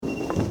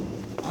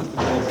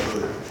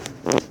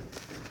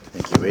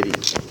already.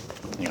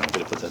 Hang on, I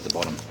better put that at the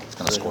bottom. It's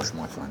going to squash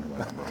my phone.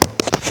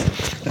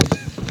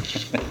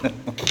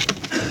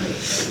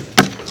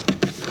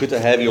 Good to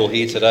have you all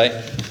here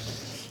today.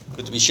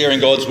 Good to be sharing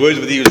God's words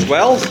with you as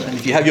well. And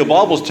if you have your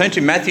Bibles, turn to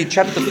Matthew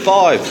chapter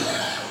 5.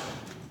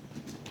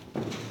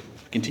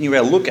 Continue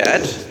our look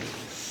at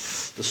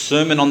the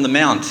Sermon on the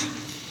Mount.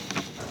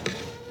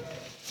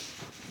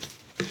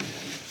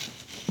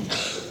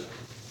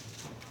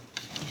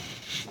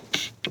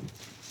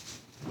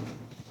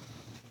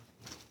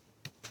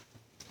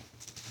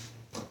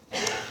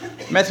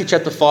 Matthew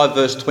chapter 5,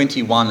 verse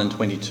 21 and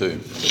 22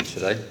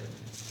 today.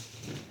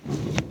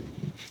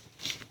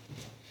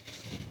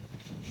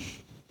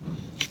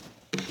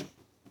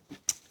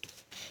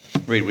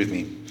 Read with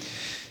me.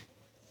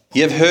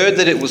 Ye have heard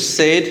that it was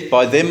said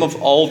by them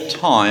of old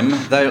time,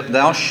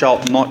 Thou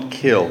shalt not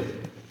kill.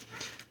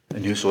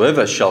 And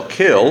whosoever shall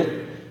kill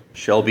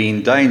shall be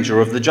in danger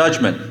of the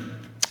judgment.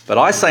 But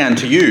I say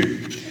unto you,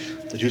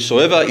 that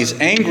whosoever is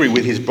angry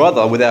with his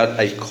brother without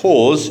a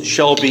cause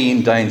shall be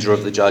in danger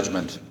of the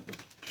judgment.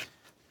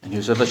 And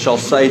whosoever shall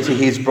say to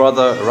his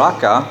brother,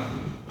 Raca,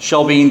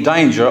 shall be in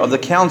danger of the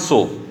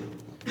council.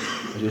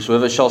 And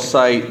whosoever shall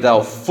say,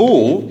 Thou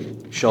fool,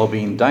 shall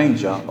be in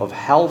danger of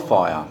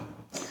hellfire.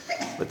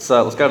 Let's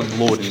go to the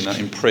Lord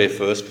in prayer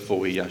first before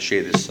we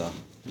share this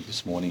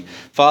morning.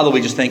 Father, we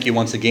just thank you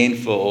once again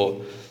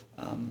for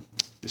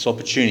this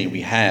opportunity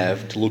we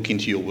have to look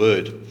into your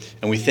word.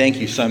 And we thank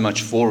you so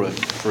much for it,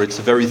 for it's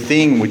the very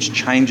thing which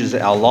changes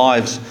our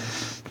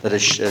lives, that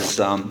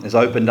has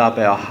opened up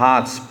our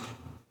hearts.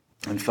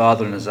 And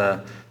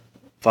Father,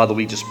 Father,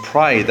 we just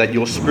pray that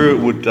your Spirit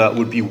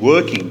would be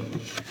working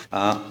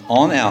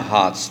on our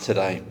hearts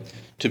today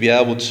to be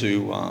able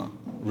to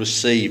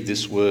receive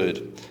this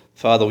word.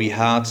 Father, we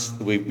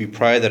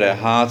pray that our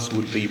hearts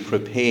would be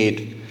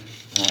prepared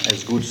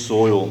as good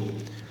soil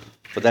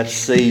for that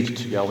seed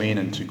to go in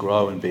and to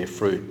grow and bear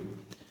fruit.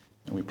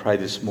 And we pray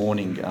this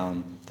morning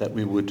that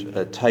we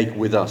would take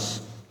with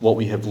us what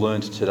we have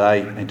learned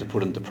today and to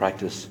put into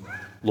practice.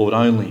 Lord,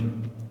 only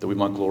that we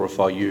might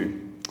glorify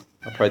you.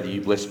 I pray that you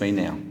bless me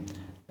now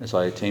as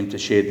I attempt to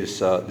share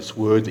this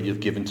word that you've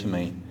given to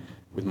me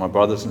with my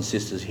brothers and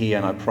sisters here.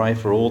 And I pray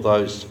for all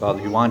those, Father,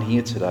 who aren't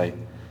here today.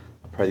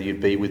 I pray that you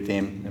be with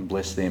them and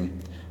bless them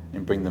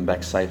and bring them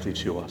back safely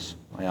to us.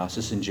 I ask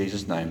this in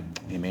Jesus' name.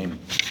 Amen.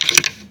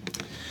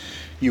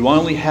 You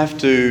only have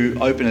to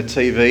open a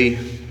TV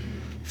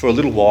for a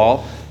little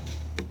while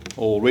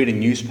or read a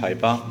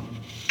newspaper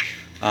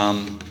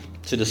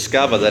to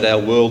discover that our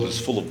world is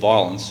full of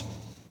violence.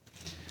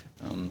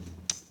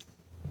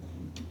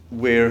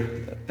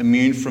 We're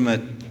immune from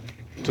it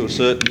to a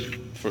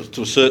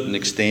certain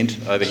extent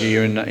over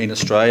here in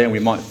Australia, and we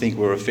might think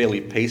we're a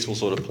fairly peaceful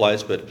sort of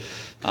place, but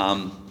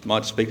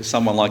might speak to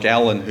someone like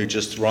Alan who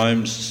just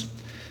roams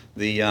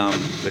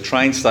the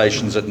train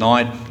stations at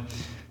night.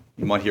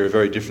 You might hear a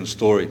very different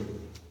story.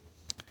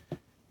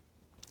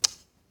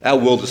 Our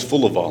world is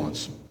full of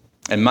violence,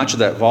 and much of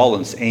that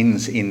violence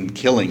ends in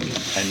killing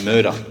and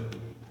murder.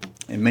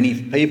 And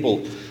many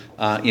people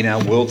in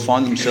our world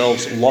find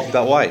themselves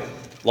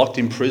locked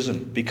in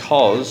prison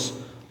because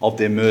of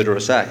their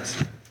murderous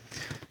acts.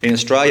 In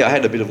Australia, I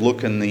had a bit of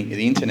look on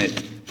the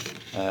internet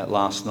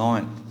last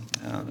night.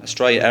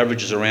 Australia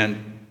averages around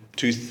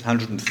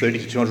 230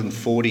 to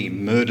 240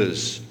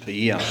 murders per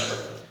year.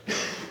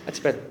 That's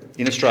about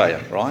in Australia,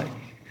 right?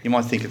 You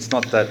might think it's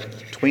not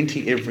that.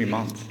 20 every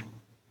month.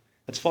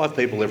 That's 5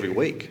 people every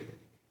week.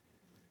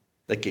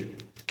 They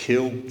get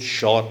killed,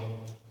 shot,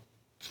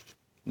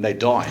 and they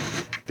die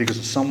because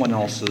of someone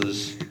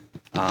else's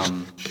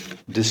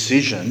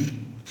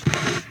decision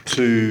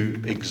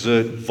to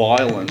exert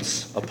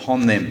violence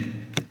upon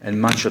them, and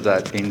much of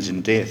that ends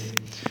in death.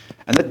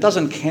 And that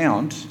doesn't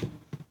count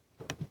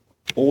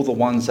all the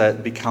ones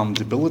that become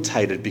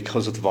debilitated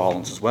because of the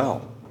violence as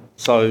well.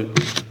 So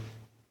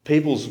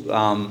people's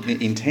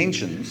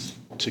intentions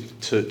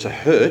to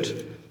hurt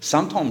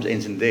sometimes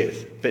ends in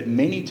death, but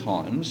many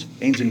times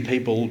ends in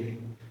people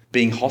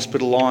being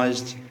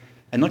hospitalised,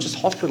 and not just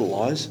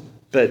hospitalised,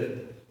 but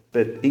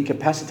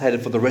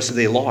incapacitated for the rest of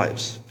their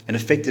lives and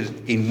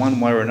affected in one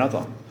way or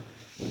another.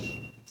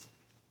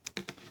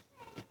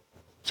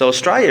 So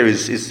Australia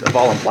is a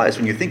violent place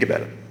when you think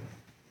about it.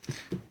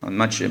 And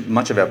much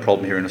of our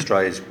problem here in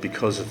Australia is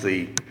because of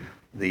the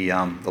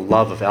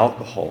love of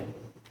alcohol,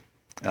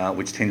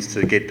 which tends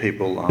to get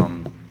people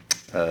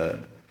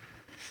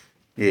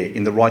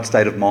in the right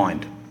state of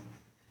mind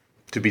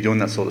to be doing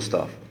that sort of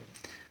stuff,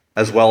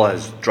 as well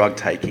as drug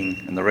taking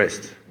and the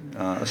rest.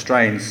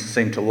 Australians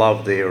seem to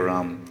love their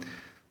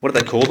what do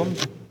they call them?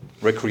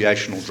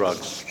 Recreational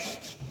drugs,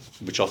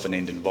 which often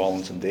end in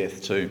violence and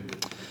death too.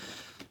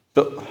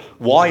 But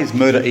why is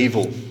murder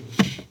evil?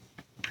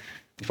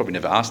 You've probably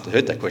never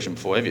heard that question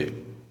before, have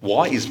you?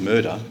 Why is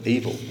murder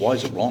evil? Why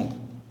is it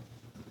wrong?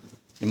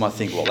 You might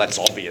think, well, that's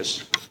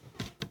obvious.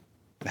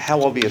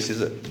 How obvious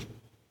is it?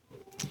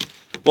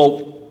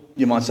 Well,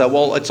 you might say,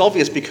 well, it's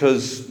obvious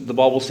because the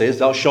Bible says,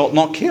 thou shalt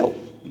not kill.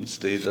 It's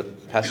the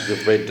passage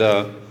I've read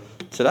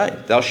today.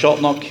 Thou shalt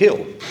not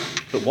kill.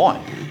 But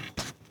why?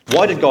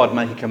 Why did God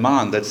make a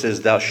command that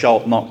says, thou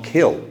shalt not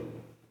kill?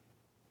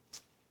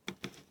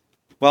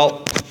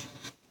 Well, it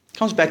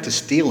comes back to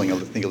stealing, I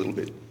think, a little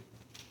bit.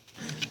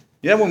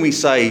 You know, when we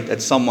say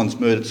that someone's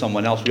murdered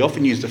someone else, we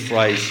often use the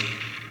phrase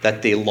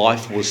that their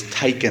life was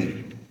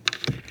taken,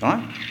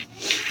 right?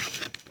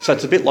 So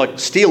it's a bit like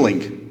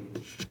stealing.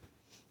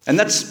 And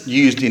that's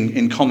used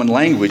in common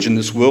language in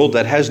this world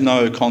that has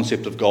no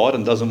concept of God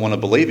and doesn't want to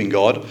believe in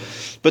God.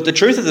 But the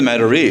truth of the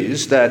matter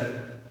is that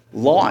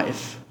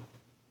life,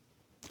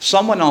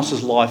 someone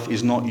else's life,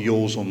 is not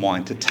yours or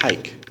mine to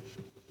take.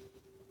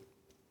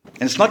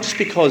 And it's not just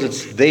because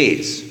it's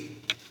theirs,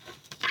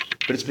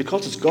 but it's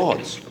because it's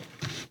God's.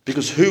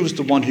 Because who was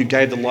the one who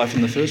gave the life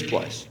in the first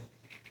place?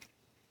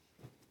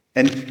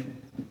 And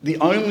the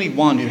only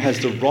one who has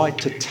the right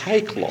to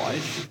take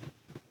life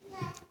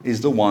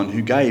is the one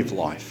who gave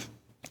life,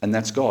 and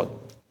that's God.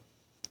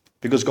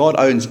 Because God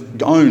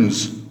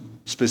owns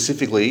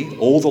specifically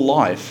all the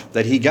life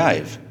that he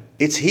gave.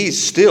 It's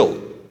his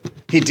still.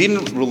 He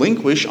didn't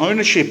relinquish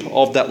ownership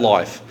of that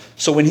life.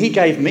 So when he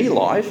gave me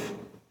life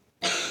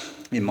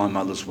in my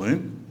mother's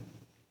womb,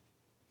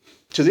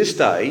 to this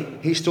day,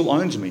 he still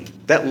owns me.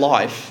 That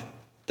life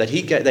that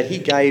he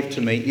gave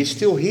to me is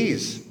still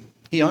his.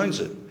 He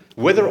owns it.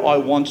 Whether I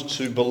want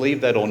to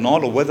believe that or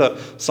not, or whether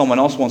someone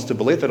else wants to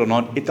believe that or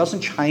not, it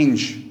doesn't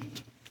change,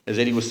 as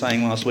Eddie was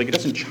saying last week, it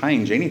doesn't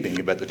change anything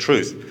about the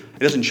truth. It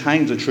doesn't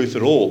change the truth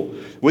at all.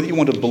 Whether you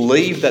want to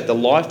believe that the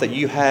life that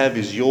you have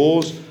is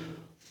yours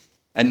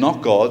and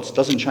not God's,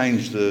 doesn't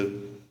change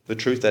the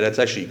truth that it's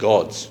actually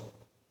God's.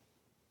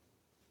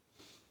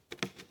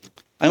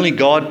 Only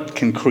God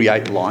can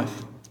create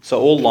life,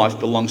 so all life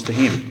belongs to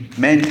him.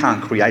 Man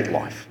can't create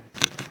life.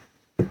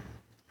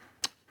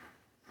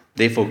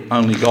 Therefore,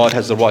 only God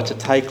has the right to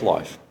take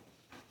life.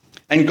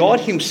 And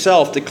God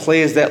himself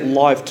declares that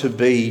life to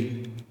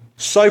be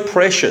so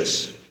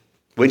precious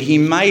when he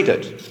made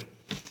it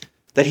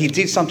that he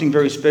did something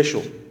very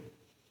special.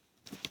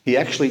 He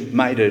actually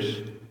made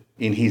it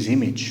in his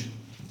image.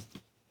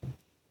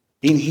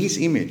 In his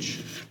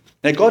image.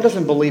 Now, God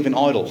doesn't believe in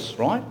idols,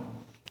 right?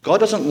 God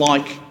doesn't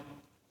like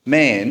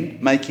man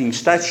making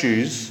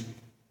statues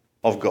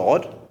of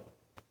God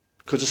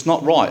because it's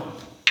not right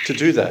to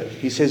do that.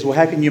 He says, well,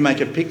 how can you make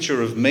a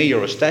picture of me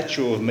or a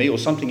statue of me or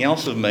something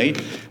else of me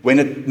when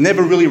it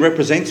never really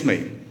represents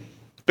me?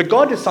 But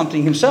God did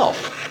something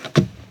himself.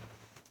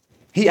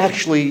 He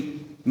actually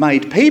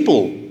made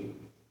people,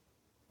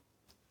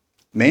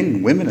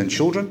 men, women and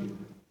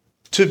children,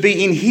 to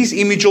be in his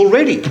image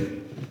already.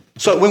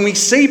 So when we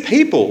see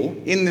people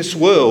in this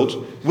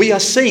world, we are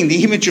seeing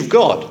the image of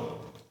God,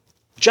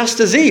 just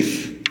as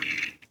if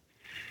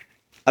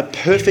a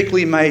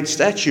perfectly made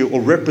statue or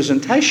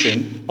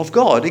representation of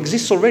God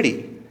exists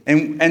already.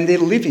 And they're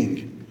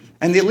living.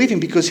 And they're living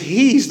because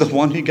he's the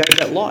one who gave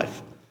that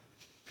life.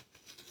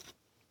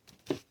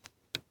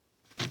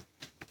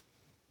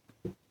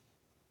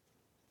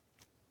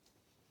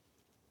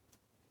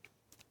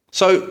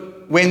 So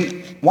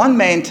when one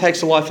man takes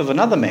the life of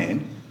another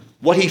man,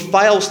 what he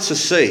fails to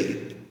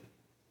see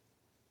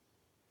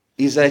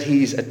is that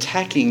he's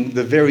attacking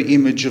the very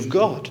image of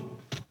God.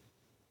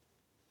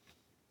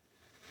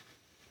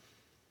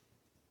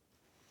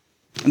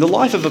 And the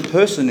life of a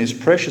person is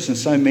precious in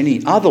so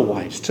many other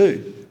ways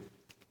too.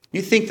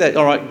 You think that,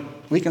 all right,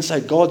 we can say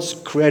God's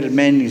created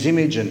man in his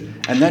image and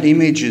that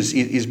image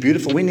is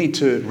beautiful. We need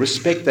to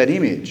respect that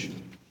image.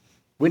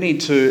 We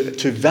need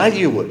to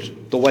value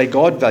it the way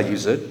God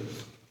values it.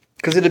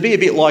 Because it'd be a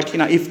bit like,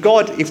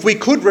 if we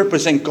could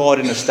represent God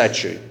in a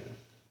statue,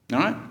 all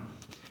right,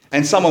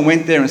 and someone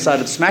went there and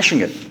started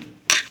smashing it,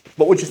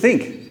 what would you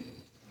think?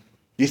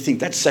 You think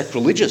that's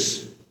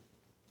sacrilegious.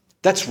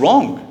 That's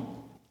wrong.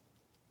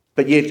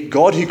 But yet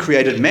God, who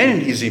created man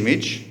in his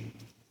image,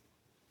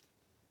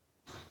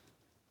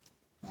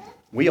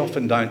 we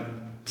often don't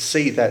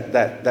see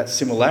that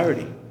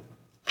similarity.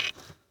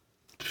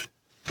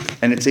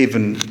 And it's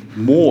even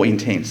more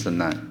intense than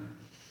that.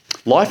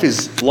 The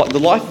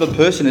life of a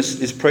person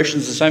is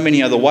precious in so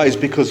many other ways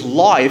because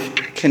life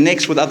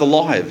connects with other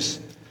lives.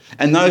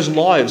 And those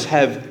lives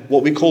have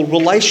what we call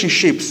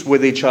relationships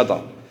with each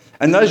other.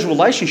 And those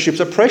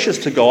relationships are precious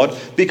to God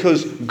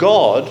because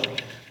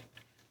God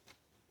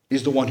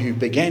is the one who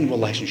began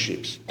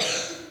relationships.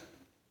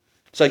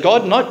 So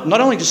God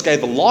not only just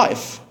gave a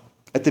life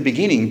at the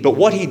beginning, but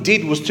what he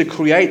did was to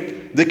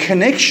create the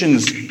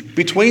connections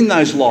between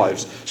those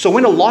lives. So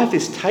when a life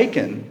is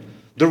taken,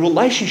 the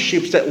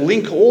relationships that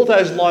link all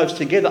those lives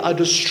together are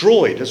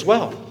destroyed as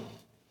well.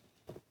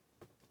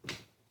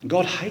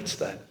 God hates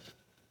that.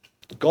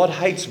 God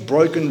hates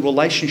broken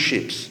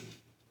relationships.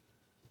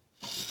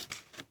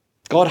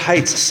 God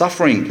hates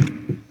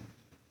suffering.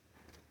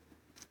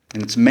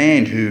 And it's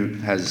man who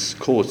has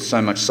caused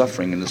so much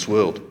suffering in this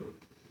world.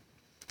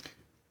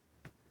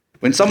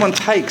 When someone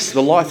takes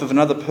the life of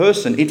another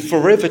person, it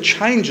forever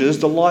changes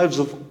the lives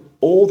of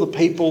all the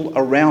people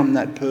around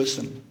that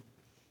person.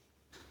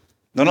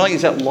 Not only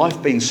is that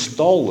life being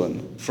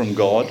stolen from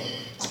God,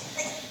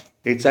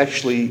 it's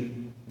actually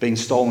been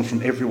stolen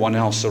from everyone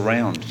else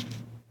around.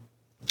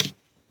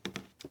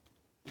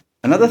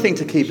 Another thing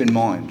to keep in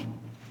mind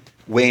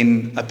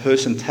when a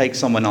person takes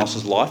someone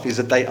else's life is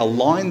that they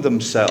align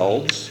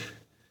themselves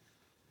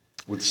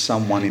with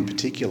someone in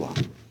particular.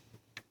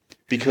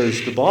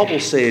 Because the Bible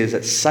says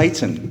that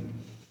Satan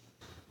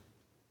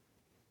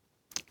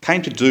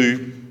came to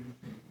do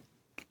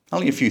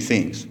only a few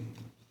things.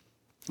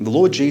 And the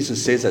Lord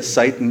Jesus says that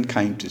Satan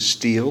came to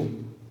steal,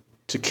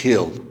 to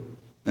kill,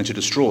 and to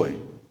destroy.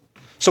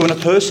 So when a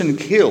person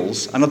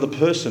kills another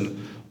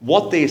person,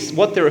 what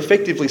they're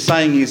effectively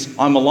saying is,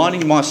 I'm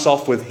aligning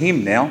myself with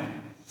him now.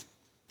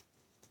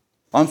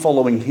 I'm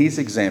following his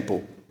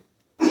example.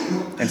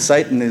 And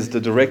Satan is the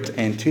direct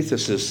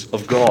antithesis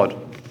of God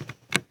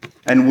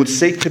and would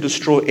seek to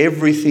destroy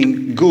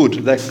everything good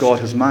that God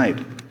has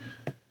made.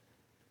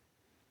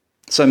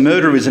 So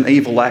murder is an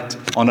evil act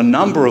on a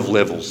number of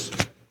levels,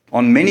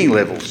 on many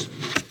levels.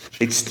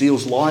 It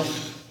steals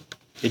life,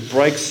 it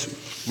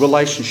breaks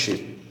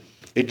relationship,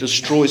 it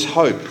destroys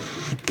hope,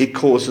 it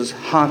causes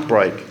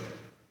heartbreak,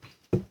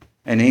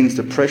 and ends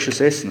the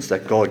precious essence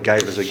that God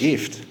gave as a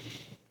gift.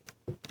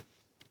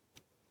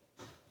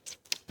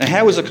 Now,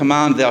 how is a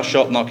command, thou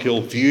shalt not kill,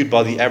 viewed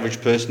by the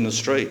average person in the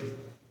street?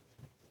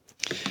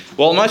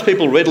 Well, most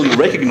people readily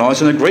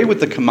recognise and agree with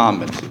the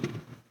commandment.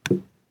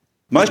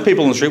 Most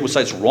people in the street would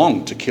say it's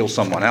wrong to kill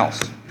someone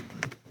else.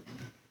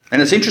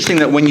 And it's interesting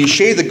that when you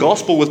share the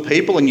gospel with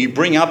people and you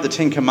bring up the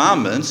 10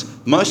 Commandments,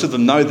 most of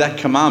them know that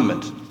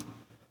commandment,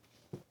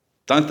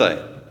 don't they?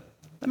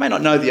 They may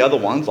not know the other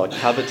ones like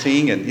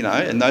coveting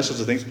and those sorts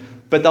of things,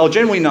 but they'll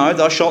generally know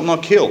thou shalt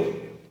not kill.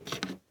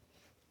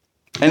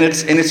 And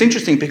it's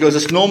interesting because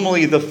it's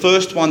normally the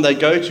first one they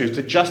go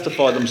to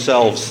justify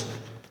themselves.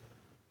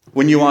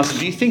 When you ask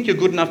them, do you think you're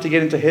good enough to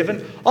get into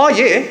heaven? Oh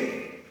yeah,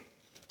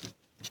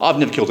 I've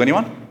never killed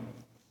anyone.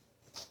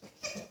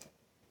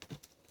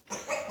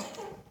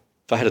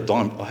 If I had a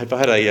dime,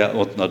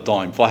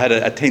 if I had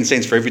a 10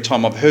 cents for every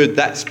time I've heard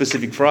that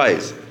specific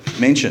phrase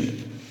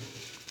mentioned,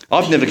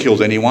 I've never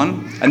killed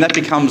anyone, and that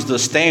becomes the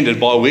standard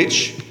by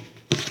which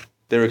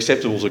they're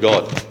acceptable to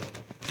God.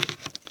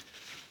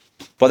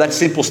 By that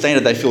simple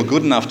standard, they feel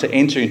good enough to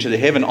enter into the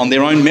heaven on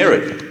their own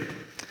merit.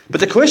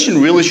 But the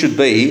question really should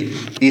be,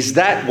 is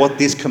that what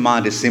this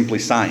command is simply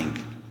saying?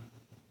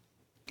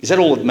 Is that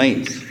all it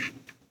means?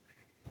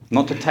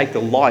 Not to take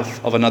the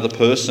life of another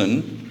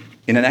person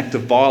in an act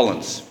of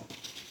violence.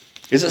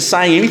 Is it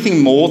saying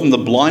anything more than the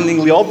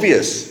blindingly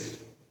obvious?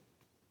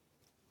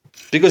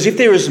 Because if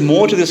there is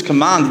more to this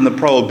command than the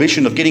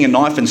prohibition of getting a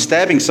knife and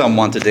stabbing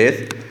someone to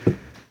death,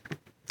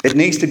 it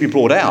needs to be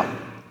brought out.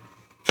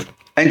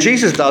 And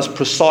Jesus does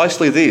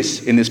precisely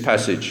this in this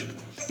passage.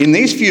 In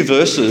these few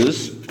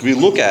verses, we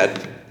look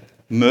at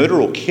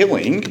murder or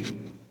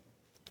killing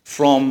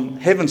from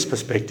heaven's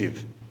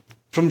perspective,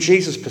 from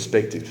Jesus'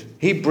 perspective.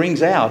 He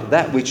brings out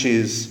that which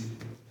is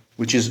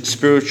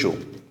spiritual.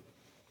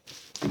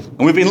 And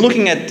we've been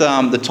looking at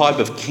the type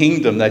of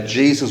kingdom that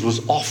Jesus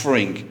was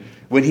offering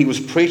when he was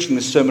preaching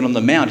the Sermon on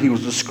the Mount. He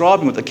was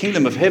describing what the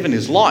kingdom of heaven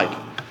is like.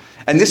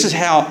 And this is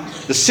how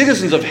the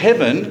citizens of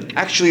heaven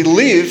actually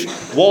live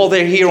while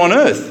they're here on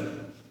earth.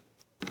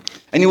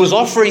 And he was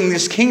offering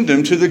this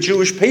kingdom to the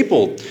Jewish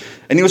people.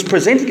 And he was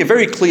presenting a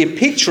very clear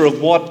picture of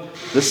what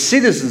the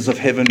citizens of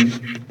heaven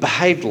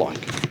behaved like.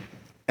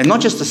 And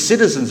not just the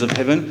citizens of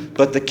heaven,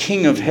 but the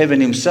King of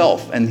heaven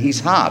himself and his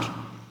heart.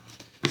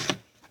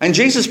 And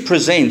Jesus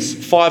presents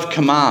 5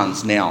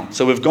 commands now.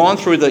 So we've gone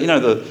through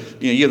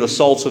you're the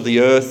salt of the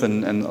earth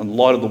and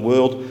light of the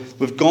world.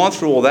 We've gone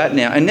through all that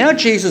now. And now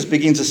Jesus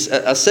begins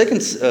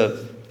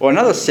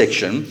another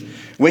section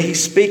where he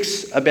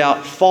speaks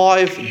about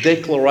 5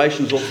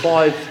 declarations or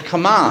 5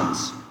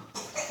 commands.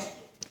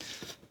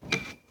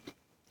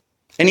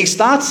 And he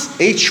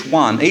starts each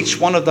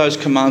one of those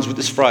commands with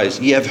this phrase,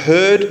 "Ye have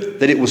heard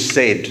that it was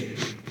said."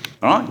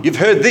 All right? You've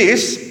heard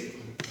this.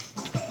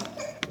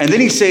 And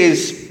then he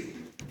says,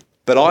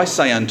 "But I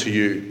say unto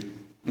you."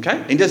 Okay?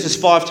 And he does this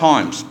 5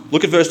 times.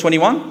 Look at verse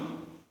 21.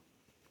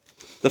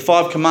 The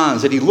 5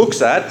 commands that he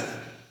looks at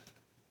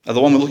are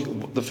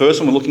the first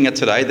one we're looking at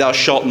today, "Thou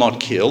shalt not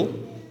kill."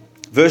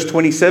 Verse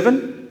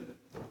 27,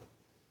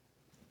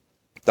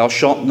 thou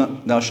shalt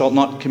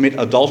not commit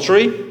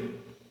adultery.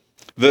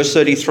 Verse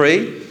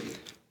 33,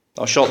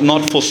 "Thou shalt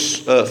not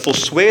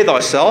forswear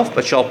thyself,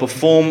 but shalt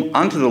perform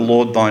unto the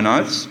Lord thine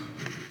oaths."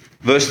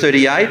 Verse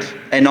 38,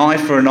 "An eye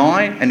for an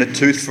eye, and a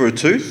tooth for a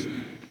tooth."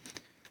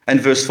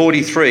 And verse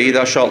 43,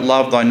 "Thou shalt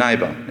love thy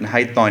neighbour and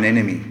hate thine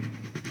enemy."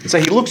 So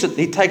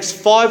he takes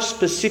 5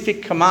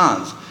 specific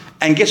commands,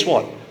 and guess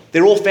what?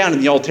 They're all found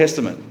in the Old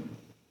Testament.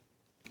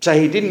 So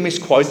he didn't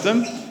misquote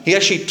them. He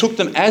actually took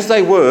them as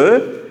they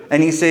were,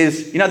 and he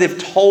says, they've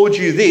told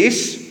you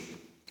this,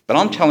 but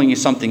I'm telling you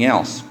something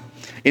else.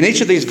 In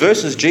each of these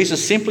verses,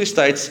 Jesus simply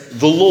states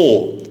the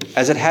law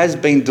as it has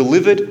been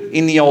delivered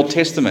in the Old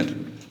Testament.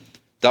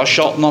 Thou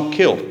shalt not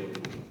kill.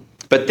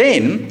 But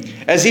then,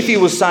 as if he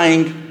was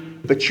saying,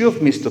 but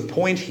you've missed a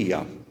point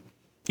here.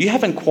 You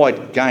haven't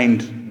quite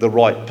gained the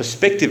right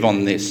perspective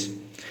on this.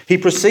 He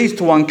proceeds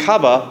to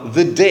uncover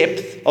the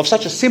depth of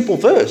such a simple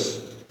verse.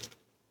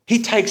 He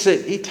takes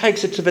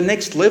it to the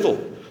next level.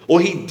 Or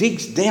he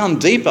digs down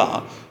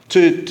deeper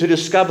to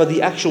discover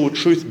the actual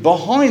truth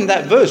behind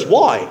that verse,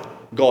 why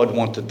God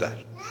wanted that.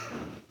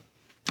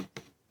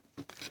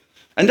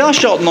 And thou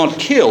shalt not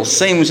kill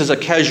seems as a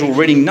casual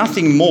reading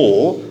nothing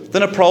more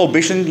than a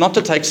prohibition not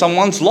to take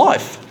someone's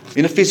life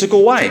in a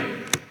physical way.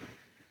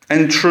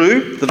 And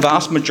true, the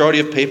vast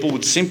majority of people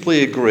would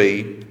simply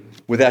agree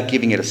without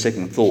giving it a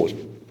second thought.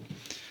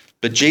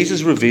 But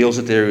Jesus reveals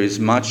that there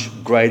is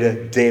much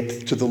greater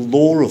depth to the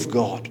law of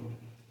God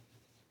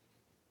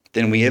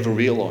than we ever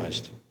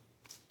realised.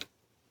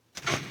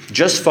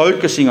 Just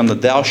focusing on the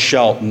thou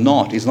shalt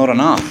not is not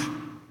enough.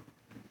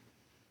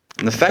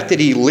 And the fact that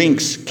he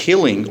links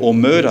killing or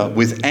murder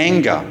with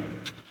anger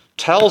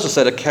tells us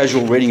that a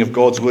casual reading of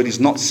God's word is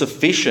not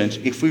sufficient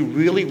if we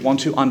really want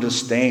to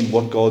understand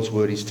what God's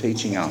word is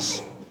teaching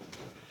us.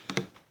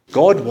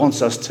 God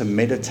wants us to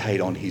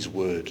meditate on his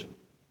word.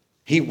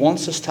 He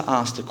wants us to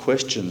ask the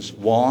questions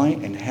why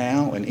and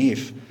how and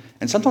if.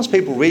 And sometimes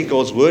people read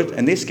God's word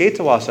and they're scared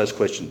to ask those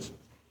questions.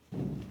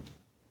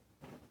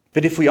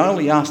 But if we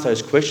only asked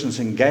those questions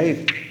and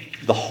gave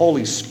the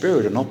Holy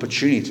Spirit an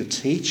opportunity to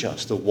teach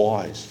us the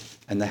whys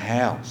and the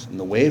hows and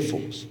the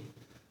wherefores,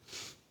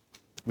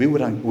 we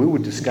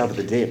would discover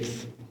the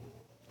depth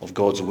of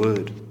God's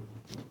word.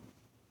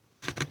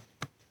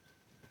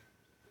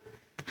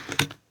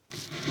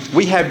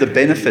 We have the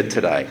benefit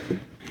today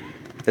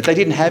that they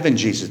didn't have in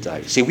Jesus'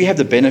 day. See, we have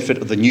the benefit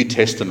of the New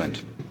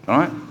Testament,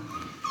 right?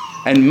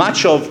 And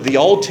much of the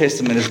Old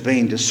Testament has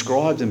been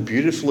described and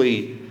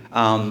beautifully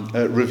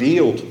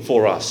revealed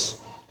for us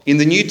in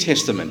the New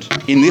Testament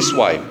in this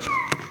way.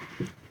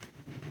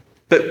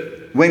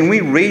 But when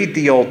we read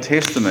the Old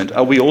Testament,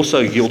 are we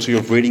also guilty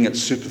of reading it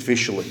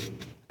superficially,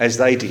 as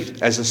they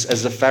did,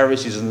 as the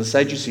Pharisees and the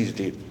Sadducees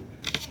did?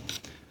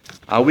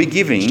 Are we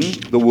giving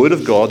the Word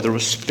of God the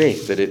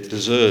respect that it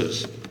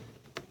deserves?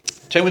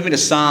 Turn with me to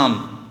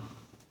Psalm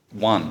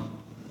 1.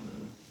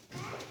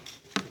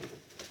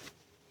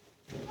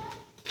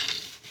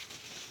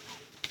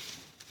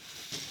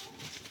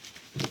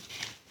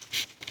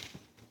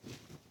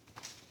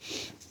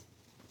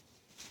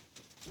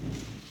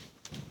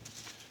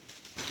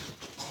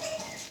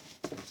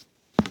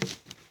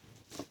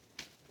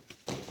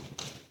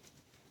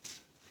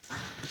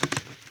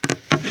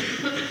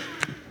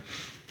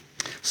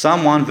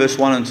 Psalm 1, verse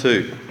 1 and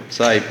 2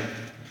 say,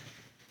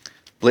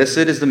 Blessed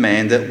is the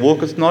man that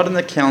walketh not in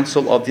the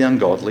counsel of the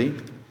ungodly,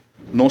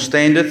 nor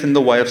standeth in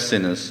the way of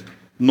sinners,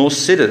 nor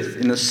sitteth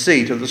in the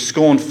seat of the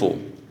scornful.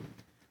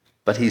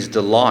 But his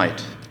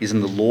delight is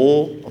in the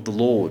law of the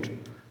Lord,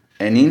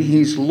 and in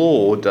his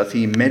law doth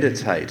he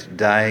meditate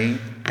day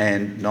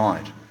and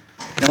night.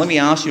 Now let me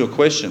ask you a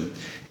question.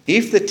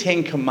 If the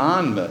Ten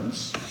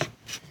Commandments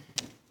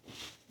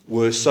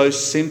were so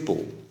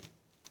simple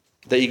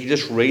that you could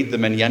just read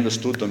them and you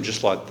understood them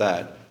just like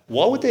that,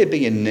 why would there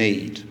be a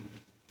need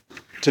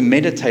to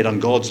meditate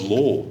on God's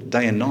law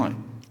day and night?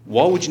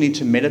 Why would you need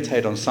to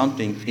meditate on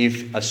something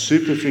if a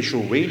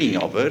superficial reading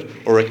of it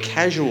or a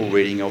casual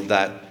reading of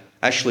that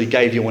actually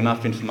gave you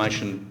enough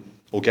information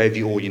or gave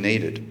you all you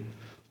needed?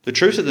 The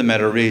truth of the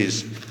matter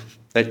is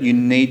that you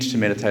need to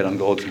meditate on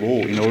God's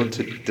law in order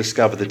to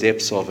discover the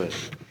depths of it.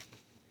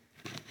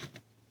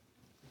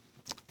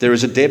 There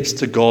is a depth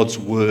to God's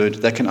word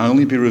that can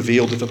only be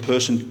revealed if a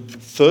person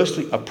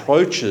firstly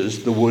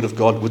approaches the word of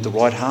God with the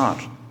right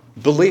heart,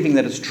 believing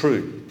that it's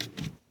true,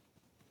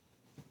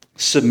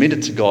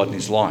 submitted to God in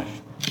his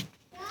life,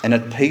 and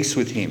at peace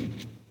with him.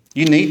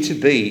 You need to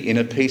be in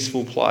a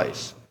peaceful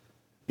place,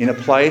 in a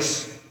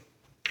place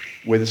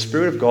where the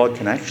Spirit of God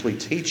can actually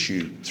teach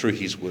you through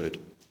his word.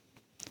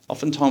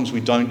 Oftentimes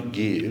we don't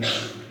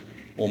give,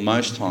 or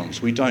most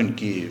times we don't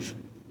give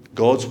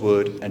God's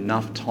word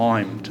enough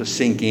time to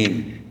sink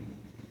in.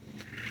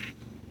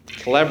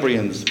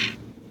 Calabrians,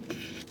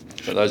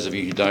 for those of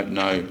you who don't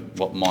know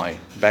what my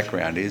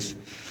background is,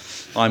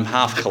 I'm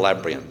half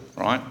Calabrian,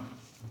 right?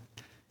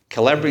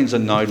 Calabrians are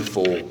known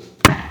for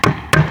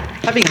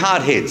having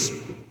hard heads.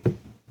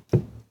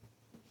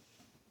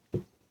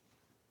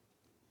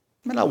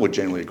 And I would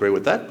generally agree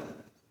with that,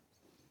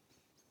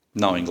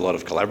 knowing a lot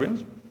of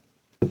Calabrians.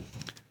 I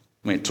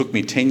mean, it took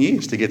me 10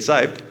 years to get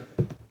saved.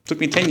 It took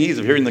me 10 years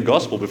of hearing the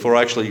gospel before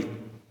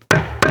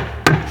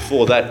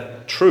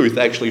that truth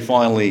actually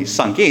finally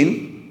sunk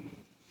in.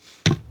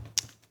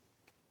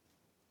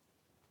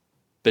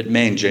 But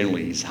man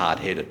generally is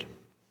hard-headed.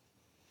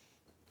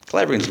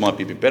 Calabrians might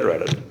be a bit better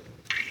at it.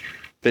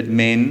 But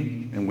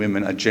men and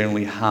women are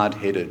generally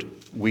hard-headed.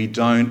 We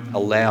don't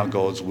allow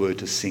God's word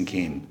to sink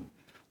in.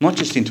 Not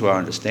just into our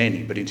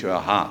understanding, but into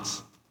our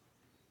hearts.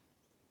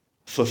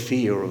 For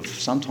fear of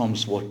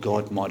sometimes what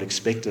God might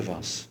expect of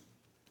us.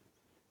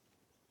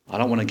 I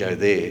don't want to go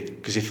there,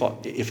 because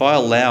if I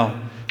allow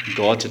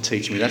God to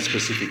teach me that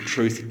specific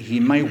truth, he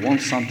may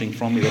want something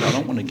from me that I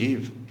don't want to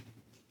give.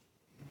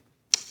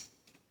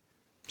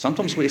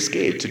 Sometimes we're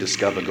scared to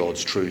discover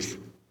God's truth.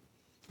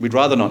 We'd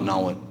rather not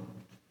know it.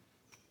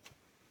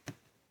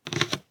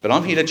 But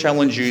I'm here to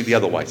challenge you the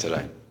other way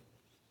today.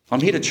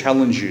 I'm here to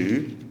challenge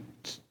you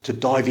to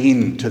dive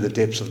into the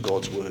depths of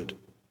God's word,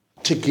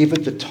 to give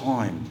it the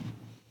time,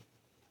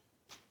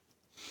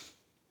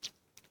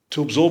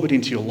 to absorb it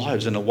into your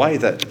lives in a way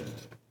that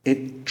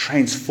it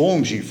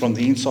transforms you from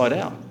the inside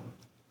out.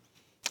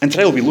 And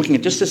today we'll be looking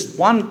at just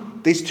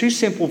these two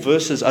simple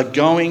verses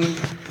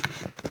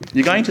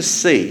you're going to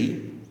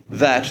see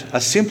that a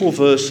simple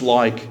verse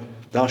like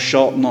 "thou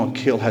shalt not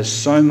kill" has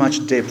so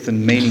much depth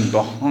and meaning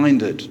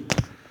behind it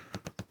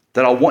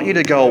that I want you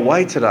to go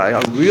away today.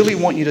 I really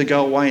want you to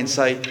go away and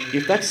say,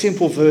 if that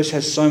simple verse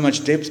has so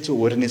much depth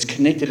to it and is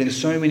connected in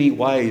so many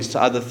ways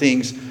to other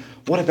things,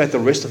 what about the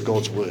rest of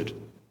God's word?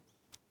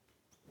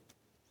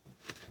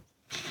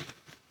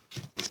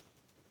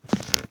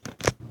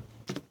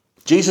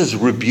 Jesus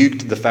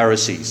rebuked the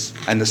Pharisees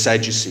and the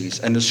Sadducees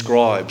and the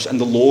scribes and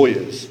the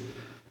lawyers,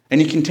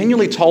 and he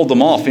continually told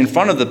them off in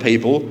front of the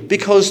people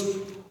because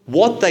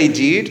what they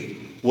did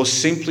was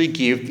simply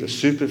give a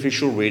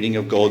superficial reading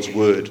of God's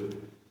word.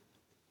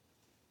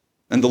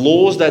 And the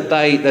laws that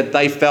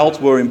they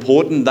felt were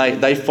important,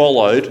 they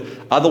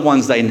followed. Other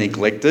ones they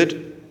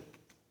neglected,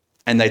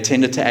 and they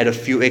tended to add a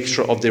few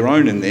extra of their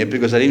own in there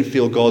because they didn't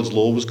feel God's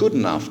law was good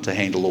enough to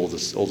handle all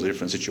the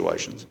different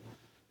situations.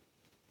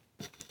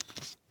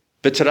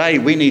 But today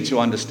we need to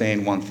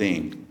understand one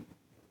thing,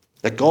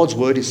 that God's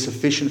word is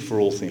sufficient for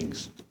all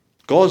things.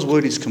 God's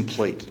word is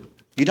complete.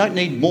 You don't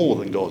need more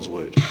than God's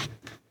word.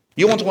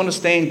 You want to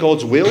understand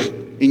God's will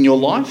in your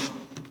life?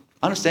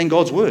 Understand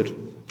God's word.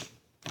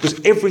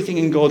 Because everything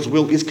in God's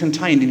will is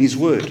contained in his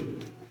word.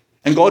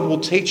 And God will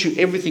teach you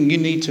everything you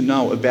need to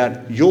know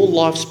about your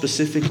life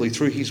specifically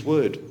through his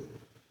word.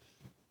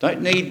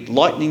 Don't need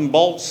lightning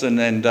bolts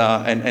and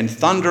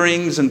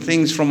thunderings and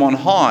things from on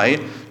high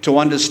to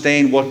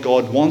understand what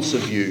God wants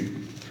of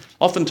you.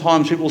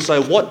 Oftentimes people say,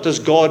 what does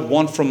God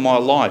want from my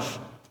life?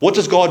 What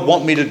does God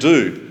want me to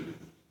do?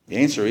 The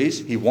answer is,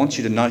 he wants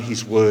you to know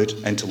his word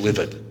and to live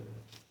it.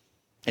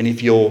 And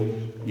if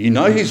you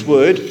know his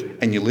word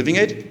and you're living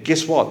it,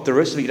 guess what? The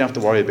rest of it you don't have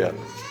to worry about.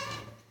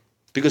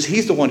 Because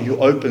he's the one who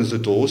opens the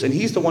doors and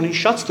he's the one who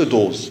shuts the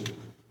doors.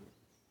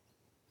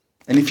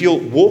 And if you're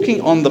walking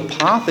on the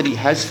path that he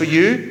has for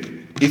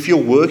you, if you're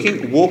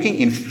walking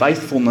in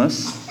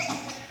faithfulness,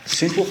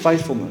 simple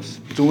faithfulness,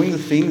 doing the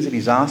things that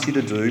he's asked you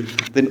to do,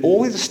 then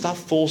all of the stuff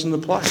falls into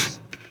place.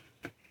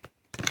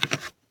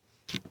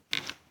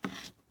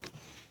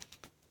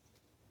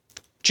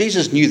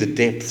 Jesus knew the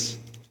depths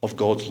of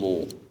God's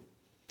law.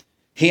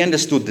 He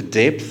understood the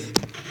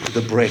depth,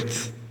 the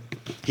breadth.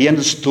 He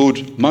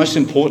understood, most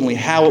importantly,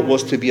 how it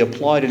was to be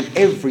applied in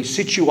every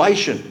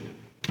situation.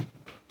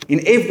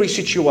 In every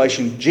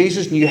situation,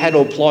 Jesus knew how to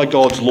apply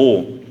God's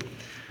law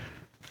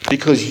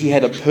because he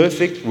had a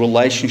perfect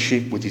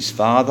relationship with his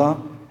Father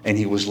and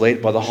he was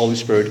led by the Holy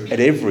Spirit at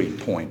every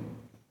point.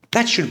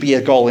 That should be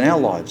a goal in our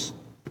lives.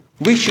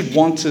 We should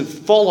want to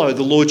follow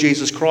the Lord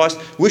Jesus Christ.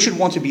 We should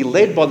want to be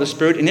led by the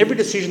Spirit in every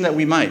decision that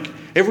we make.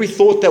 Every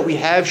thought that we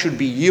have should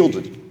be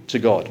yielded to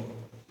God.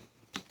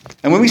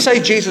 And when we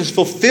say Jesus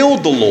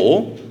fulfilled the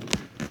law,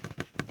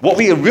 what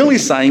we are really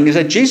saying is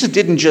that Jesus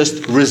didn't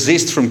just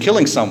resist from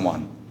killing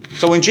someone.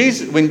 So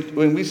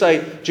when we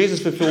say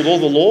Jesus fulfilled all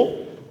the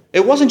law,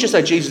 it wasn't just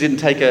that Jesus didn't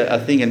take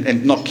a thing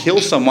and not kill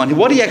someone.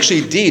 What he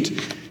actually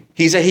did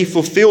is that he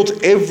fulfilled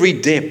every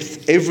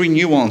depth, every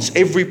nuance,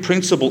 every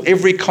principle,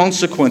 every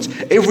consequence,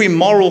 every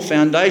moral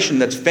foundation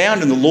that's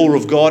found in the law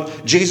of God.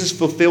 Jesus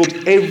fulfilled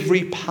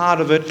every part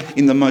of it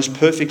in the most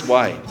perfect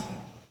way.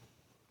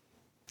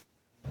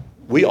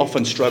 We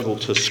often struggle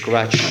to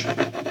scratch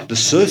the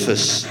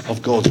surface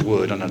of God's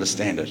word and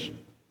understand it.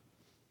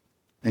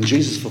 And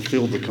Jesus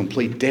fulfilled the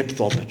complete depth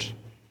of it.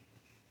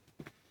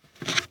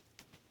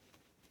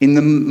 In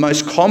the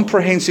most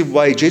comprehensive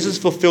way, Jesus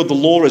fulfilled the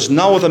law as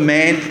no other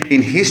man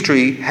in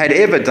history had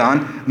ever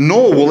done,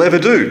 nor will ever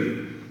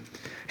do.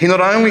 He not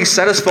only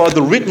satisfied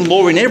the written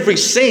law in every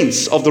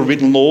sense of the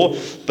written law,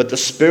 but the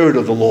spirit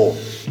of the law.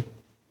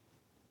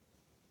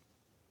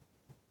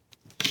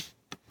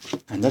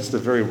 And that's the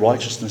very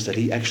righteousness that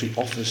he actually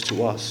offers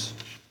to us.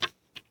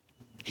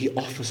 He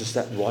offers us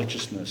that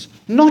righteousness.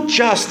 Not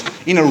just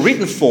in a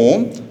written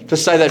form to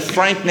say that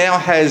Frank now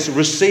has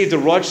received the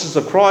righteousness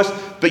of Christ,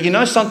 but you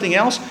know something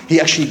else?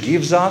 He actually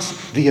gives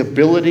us the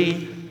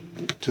ability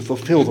to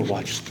fulfill the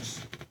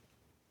righteousness.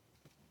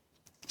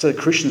 So that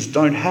Christians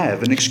don't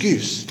have an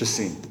excuse to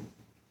sin.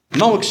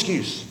 No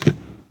excuse.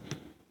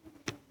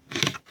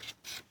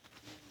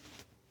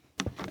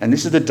 And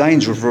this is the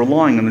danger of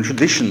relying on the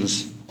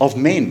traditions of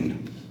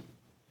men.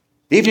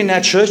 Even in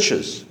our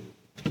churches.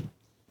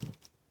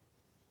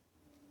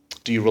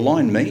 Do you rely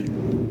on me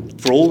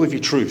for all of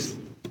your truth?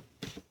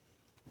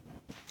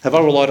 Have I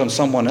relied on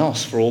someone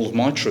else for all of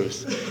my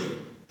truth?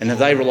 And have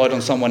they relied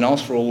on someone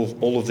else for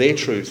all of their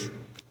truth?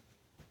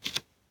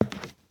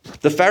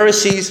 The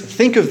Pharisees,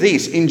 think of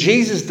this. In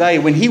Jesus' day,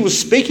 when he was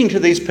speaking to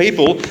these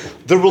people,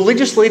 the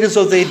religious leaders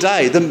of their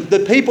day,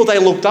 the people they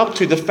looked up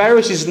to, the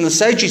Pharisees and the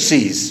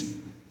Sadducees.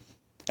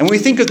 And when we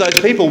think of those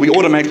people, we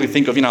automatically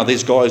think of,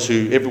 these guys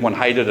who everyone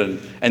hated and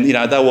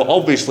they were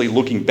obviously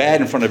looking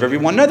bad in front of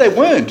everyone. No, they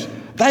weren't.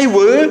 They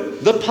were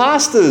the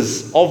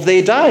pastors of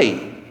their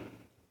day.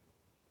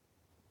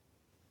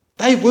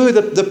 They were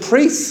the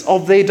priests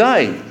of their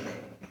day.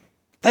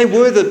 They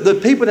were the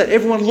people that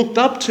everyone looked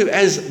up to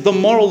as the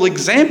moral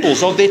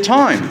examples of their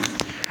time.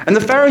 And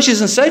the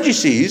Pharisees and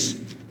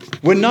Sadducees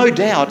were no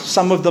doubt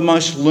some of the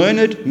most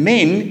learned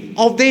men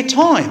of their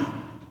time.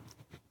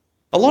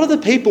 A lot of the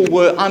people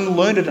were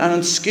unlearned and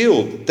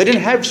unskilled. They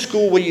didn't have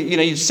school where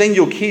you send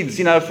your kids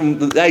from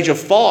the age of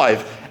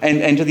 5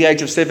 and to the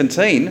age of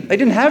 17. They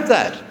didn't have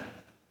that.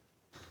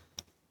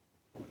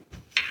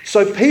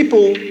 So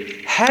people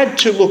had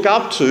to look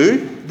up to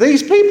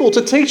these people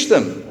to teach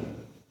them.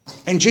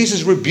 And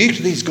Jesus rebuked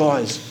these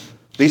guys,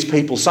 these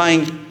people,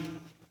 saying,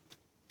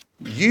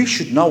 you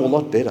should know a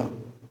lot better.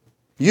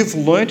 You've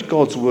learnt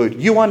God's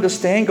word. You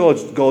understand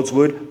God's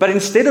word. But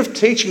instead of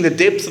teaching the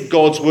depth of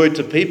God's word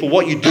to people,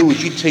 what you do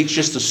is you teach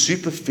just a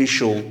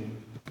superficial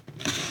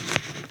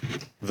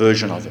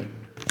version of it.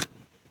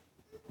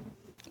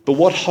 But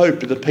what hope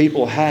do the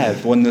people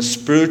have when the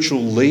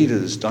spiritual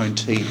leaders don't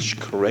teach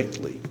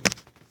correctly?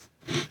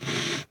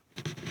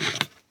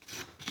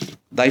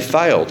 They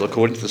failed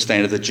according to the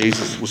standard that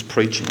Jesus was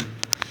preaching.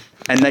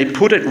 And they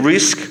put at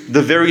risk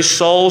the very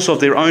souls of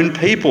their own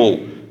people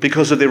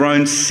because of their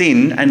own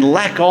sin and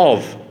lack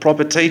of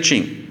proper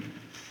teaching.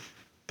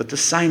 But the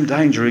same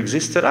danger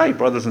exists today,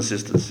 brothers and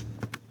sisters.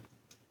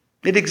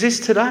 It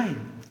exists today.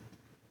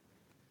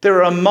 There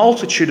are a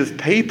multitude of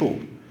people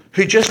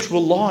who just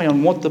rely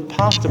on what the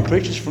pastor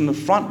preaches from the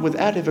front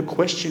without ever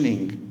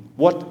questioning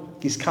what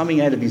is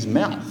coming out of his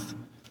mouth.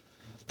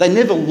 They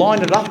never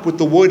line it up with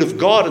the word of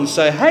God and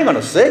say, hang on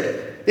a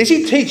sec, is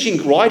he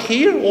teaching right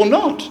here or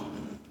not?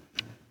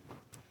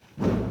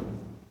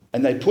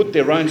 And they put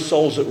their own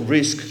souls at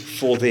risk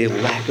for their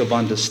lack of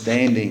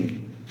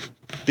understanding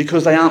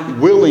because they aren't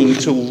willing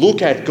to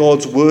look at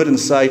God's word and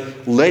say,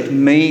 let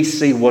me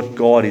see what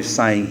God is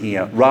saying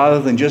here,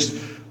 rather than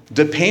just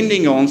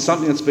depending on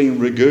something that's being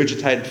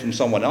regurgitated from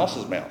someone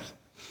else's mouth.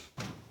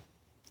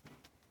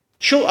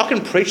 Sure, I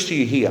can preach to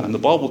you here, and the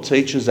Bible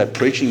teaches that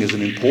preaching is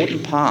an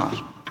important part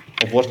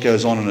of what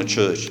goes on in a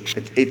church.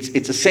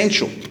 It's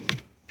essential.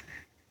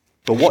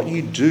 But what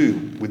you do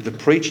with the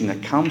preaching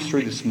that comes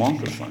through this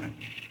microphone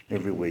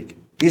every week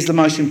is the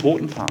most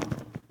important part.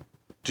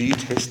 Do you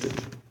test it?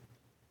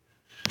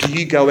 Do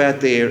you go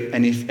out there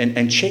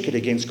and check it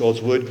against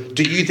God's word?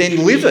 Do you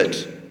then live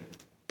it?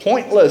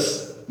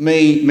 Pointless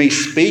me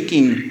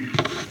speaking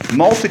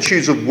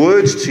multitudes of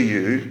words to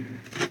you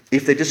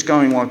if they're just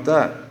going like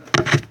that.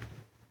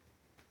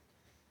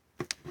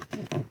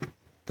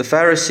 The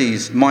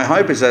Pharisees, my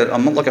hope is that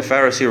I'm not like a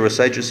Pharisee or a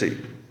Sadducee.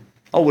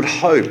 I would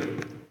hope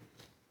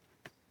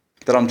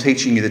that I'm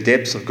teaching you the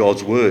depths of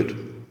God's word.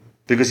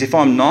 Because if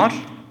I'm not,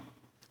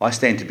 I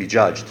stand to be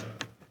judged.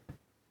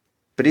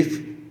 But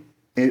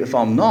if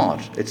I'm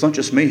not, it's not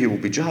just me who will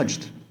be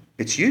judged.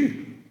 It's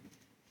you.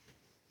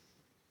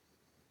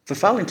 For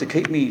failing to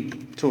keep me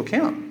to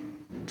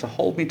account, to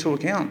hold me to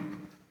account.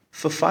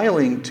 For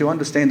failing to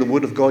understand the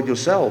word of God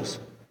yourselves.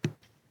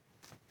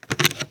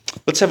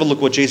 Let's have a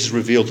look what Jesus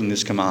revealed in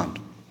this command.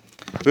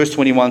 Verse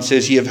 21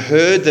 says, "Ye have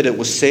heard that it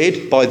was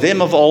said by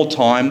them of old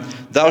time,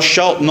 Thou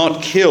shalt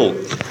not kill,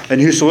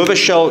 and whosoever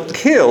shall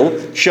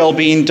kill shall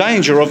be in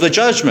danger of the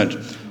judgment."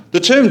 The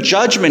term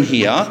judgment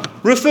here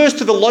refers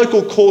to the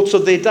local courts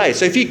of their day.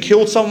 So if you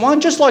killed someone,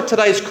 just like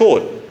today's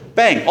court,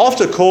 bang, off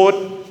to court,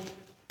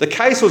 the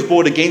case was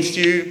brought against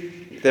you,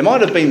 there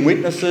might have been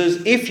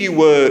witnesses. If you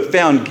were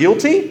found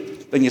guilty,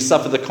 then you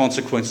suffer the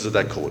consequences of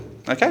that court.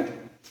 Okay?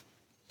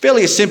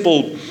 Fairly a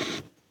simple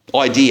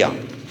idea.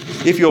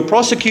 If you're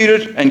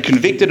prosecuted and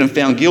convicted and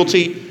found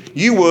guilty,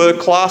 you were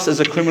classed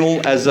as a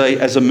criminal, as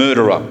a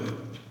murderer.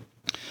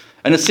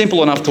 And it's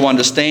simple enough to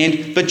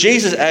understand. But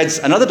Jesus adds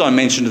another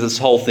dimension to this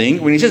whole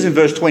thing when he says in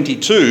verse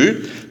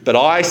 22, "But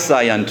I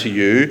say unto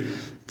you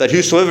that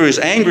whosoever is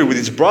angry with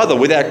his brother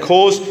without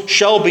cause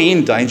shall be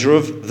in danger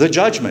of the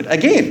judgment."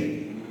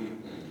 Again,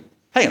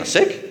 hang on a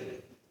sec.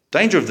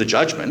 Danger of the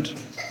judgment?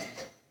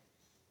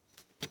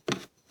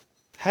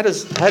 How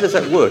does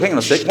that work? Hang on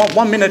a sec.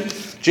 One minute,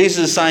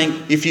 Jesus is saying,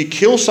 if you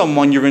kill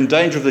someone, you're in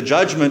danger of the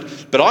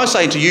judgment. But I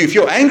say to you, if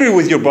you're angry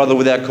with your brother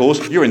without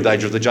cause, you're in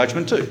danger of the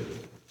judgment too.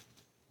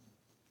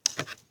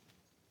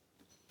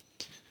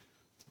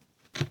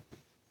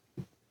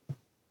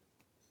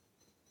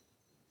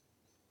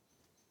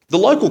 The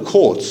local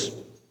courts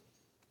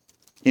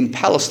in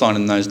Palestine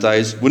in those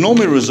days were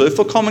normally reserved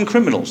for common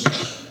criminals.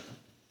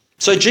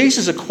 So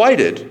Jesus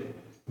equated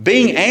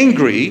being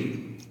angry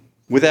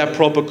without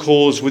proper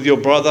cause with your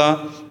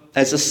brother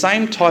as the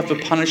same type of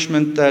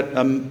punishment that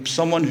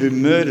someone who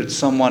murdered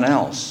someone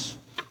else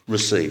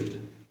received.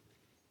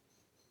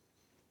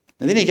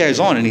 And then he goes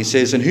on and he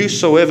says, "And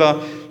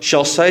whosoever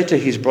shall say to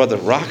his brother,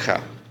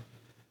 Raka,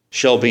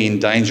 shall be in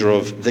danger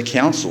of the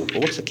council."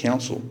 Well, what's the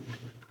council?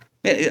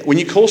 When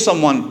you call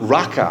someone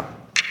Raka,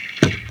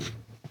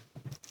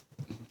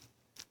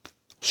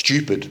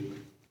 stupid,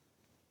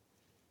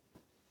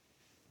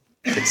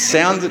 it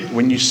sounded,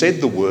 when you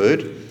said the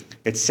word,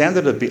 it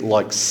sounded a bit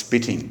like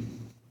spitting.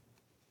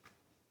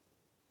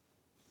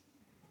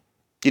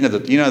 You know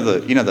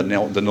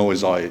the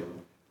noise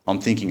I'm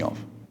thinking of.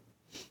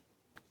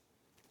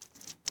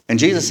 And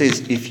Jesus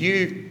says, if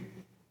you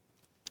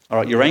All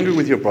right, you're angry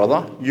with your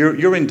brother.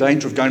 You're in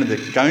danger of going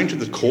to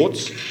the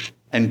courts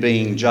and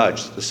being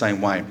judged the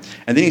same way.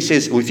 And then he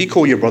says, well, if you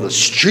call your brother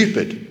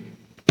stupid,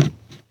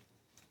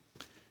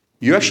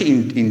 you're actually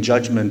in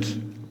judgment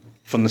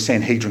from the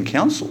Sanhedrin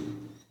Council,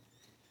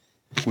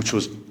 which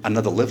was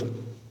another level.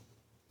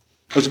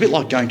 It was a bit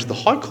like going to the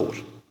High Court,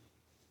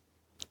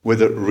 where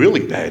the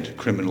really bad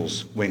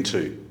criminals went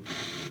to.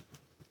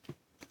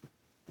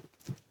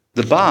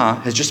 The bar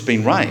has just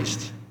been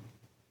raised.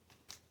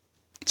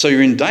 So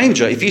you're in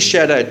danger. If you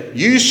shout out,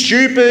 "You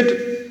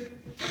stupid,"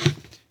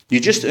 you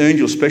just earned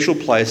your special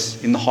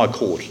place in the High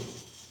Court.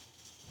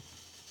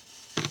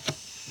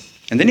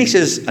 And then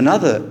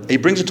he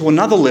brings it to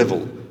another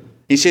level.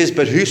 He says,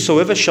 "But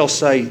whosoever shall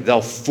say,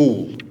 'Thou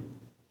fool,'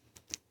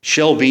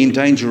 shall be in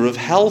danger of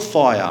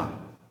hellfire."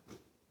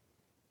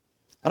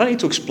 I don't need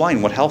to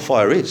explain what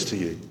hellfire is to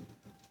you,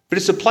 but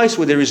it's a place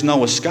where there is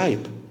no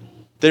escape.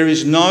 There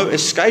is no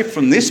escape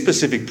from this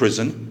specific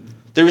prison.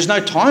 There is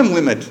no time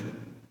limit.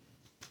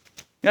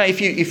 You know,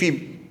 if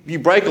you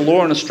break a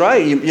law in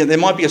Australia, there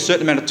might be a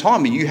certain amount of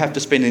time that you have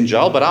to spend in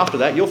jail, but after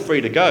that, you're free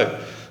to go.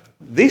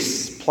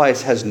 This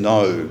place has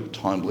no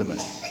time limit.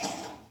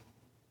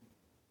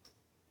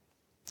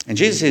 And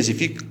Jesus says,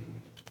 if you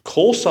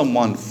call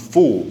someone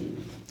fool,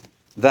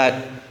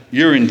 that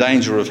you're in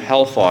danger of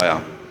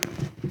hellfire.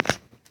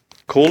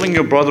 Calling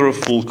your brother a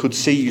fool could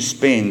see you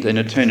spend an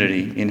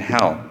eternity in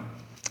hell.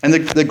 And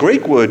the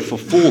Greek word for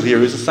fool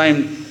here is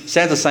sounds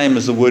the same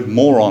as the word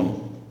moron.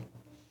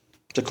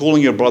 So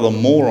calling your brother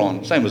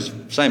moron, same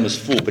as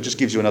fool, but just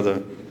gives you another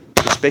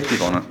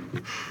perspective on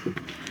it.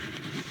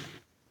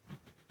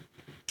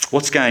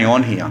 What's going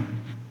on here?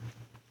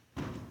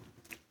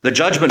 The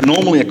judgment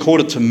normally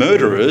accorded to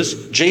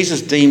murderers,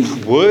 Jesus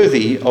deems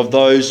worthy of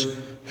those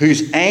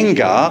whose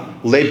anger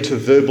led to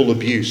verbal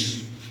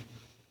abuse.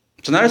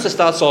 So notice it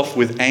starts off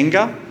with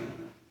anger,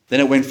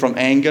 then it went from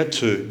anger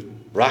to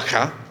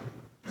raka,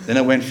 then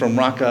it went from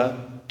raka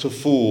to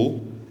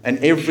fool, and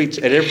at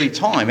every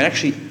time it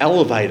actually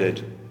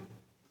elevated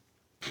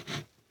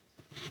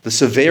the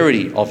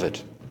severity of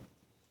it.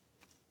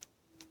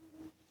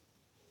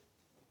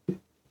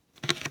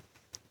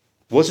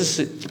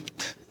 What's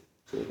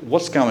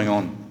going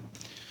on?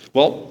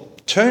 Well,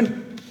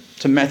 turn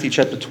to Matthew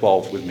chapter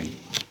 12 with me.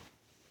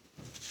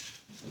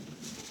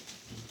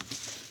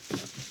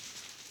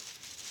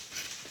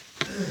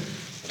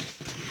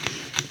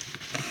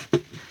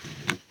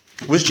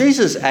 Was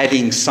Jesus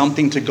adding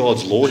something to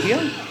God's law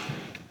here?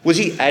 Was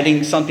he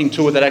adding something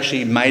to it that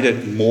actually made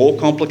it more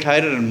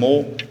complicated and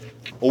more...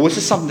 Or was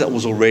this something that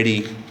was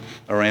already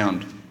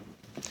around?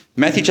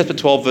 Matthew chapter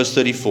 12 verse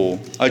 34.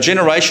 "O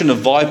generation of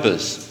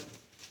vipers,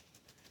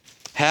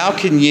 how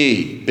can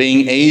ye,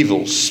 being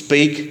evil,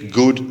 speak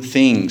good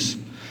things?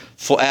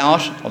 For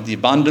out of the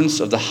abundance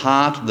of the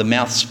heart the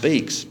mouth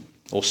speaks,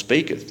 or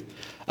speaketh.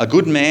 A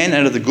good man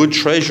out of the good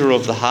treasure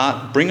of the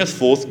heart bringeth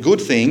forth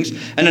good things,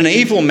 and an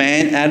evil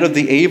man out of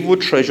the evil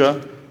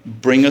treasure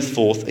bringeth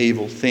forth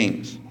evil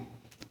things.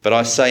 But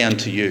I say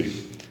unto you,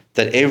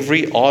 that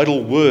every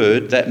idle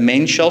word that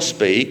men shall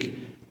speak,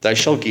 they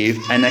shall give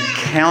an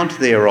account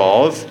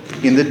thereof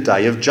in the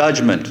day of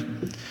judgment.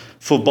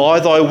 For by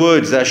thy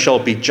words thou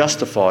shalt be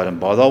justified, and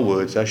by thy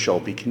words thou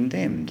shalt be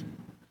condemned."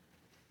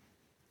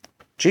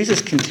 Jesus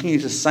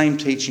continues the same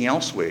teaching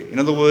elsewhere. In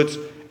other words,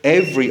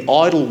 every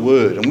idle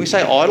word, and we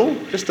say idle,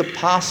 just a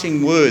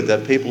passing word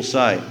that people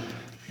say,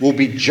 will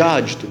be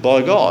judged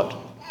by God.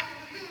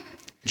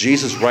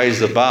 Jesus raised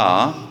the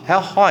bar.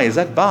 How high is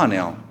that bar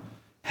now?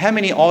 How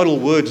many idle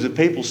words do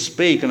people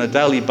speak on a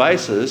daily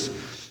basis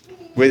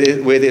where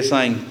they're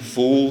saying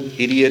fool,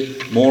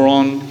 idiot,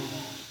 moron?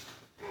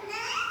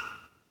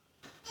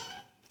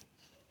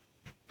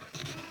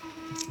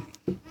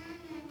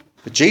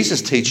 But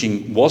Jesus'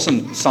 teaching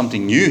wasn't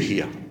something new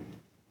here.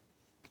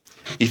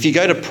 If you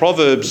go to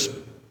Proverbs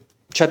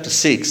chapter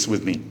 6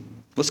 with me,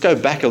 let's go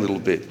back a little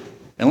bit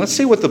and let's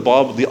see what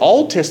the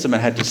Old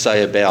Testament had to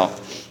say about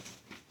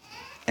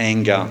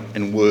anger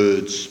and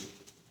words.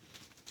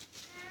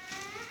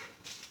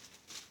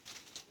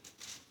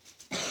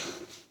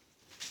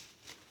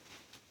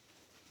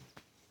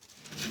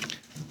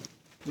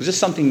 Was this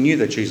something new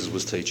that Jesus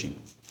was teaching?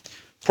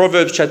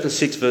 Proverbs chapter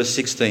 6 verse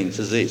 16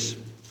 says this.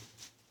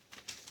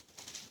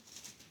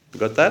 You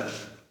got that?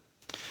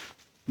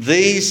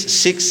 "These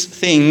 6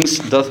 things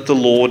doth the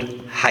Lord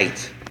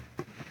hate."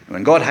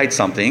 When God hates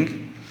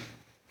something,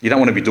 you don't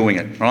want to be doing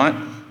it, right?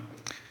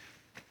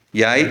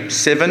 "Yea,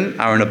 7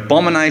 are an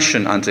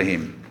abomination unto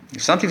him."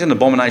 If something's an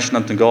abomination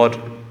unto God,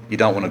 you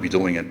don't want to be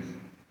doing it.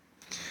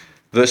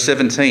 Verse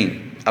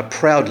 17, "A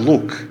proud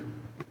look."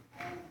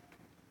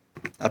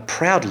 A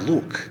proud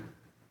look,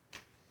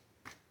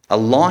 a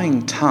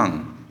lying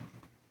tongue,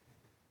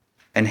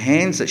 and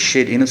hands that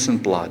shed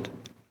innocent blood,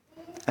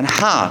 and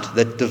heart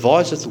that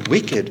deviseth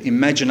wicked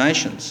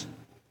imaginations,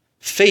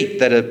 feet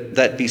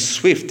that be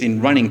swift in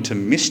running to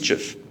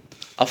mischief,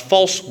 a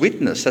false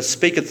witness that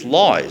speaketh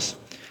lies,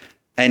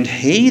 and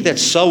he that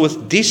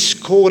soweth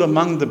discord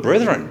among the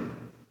brethren.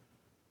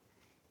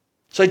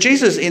 So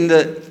Jesus, in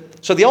the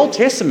So the Old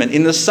Testament,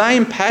 in the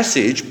same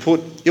passage,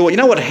 put, you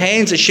know what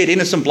hands that shed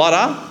innocent blood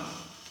are?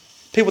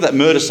 People that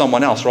murder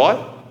someone else, right?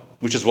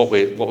 Which is what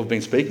we've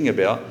been speaking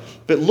about.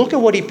 But look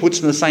at what he puts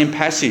in the same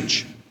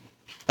passage.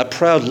 A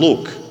proud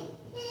look,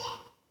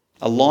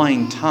 a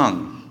lying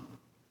tongue.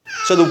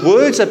 So the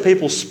words that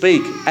people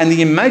speak and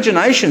the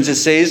imaginations, it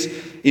says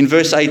in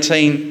verse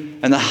 18,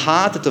 and the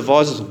heart that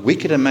devises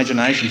wicked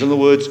imaginations. In other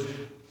words,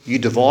 you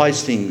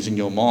devise things in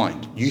your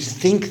mind. You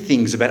think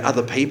things about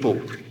other people.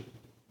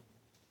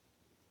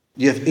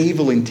 You have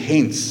evil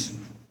intents.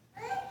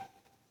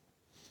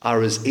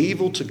 Are as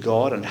evil to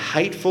God and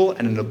hateful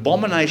and an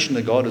abomination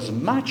to God as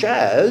much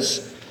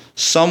as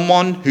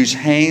someone whose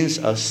hands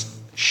are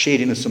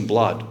shed innocent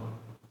blood.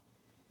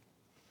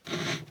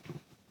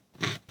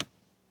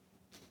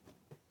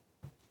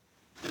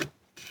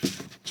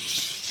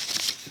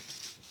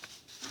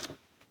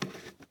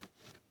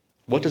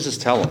 What does this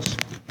tell us?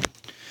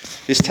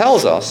 This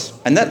tells us,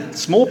 and that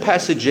small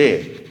passage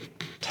there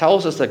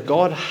tells us that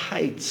God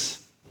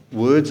hates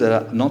words that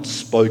are not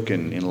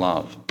spoken in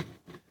love.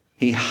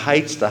 He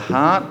hates the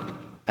heart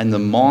and the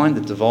mind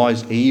that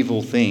devise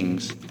evil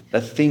things,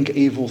 that think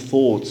evil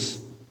thoughts,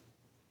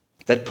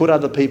 that put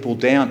other people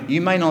down. You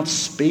may not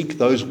speak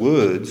those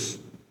words,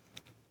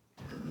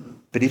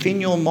 but if in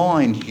your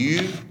mind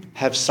you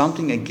have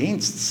something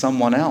against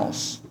someone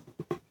else,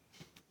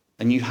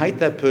 and you hate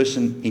that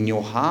person in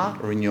your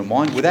heart or in your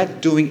mind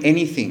without doing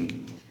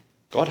anything,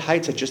 God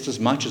hates it just as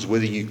much as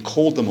whether you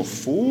called them a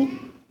fool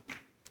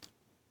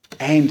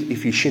and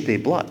if you shed their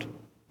blood.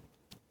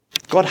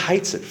 God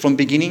hates it from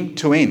beginning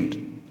to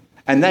end.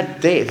 And that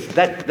death,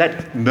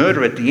 that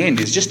murder at the end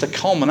is just a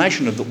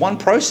culmination of the one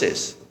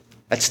process.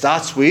 It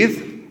starts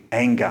with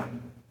anger.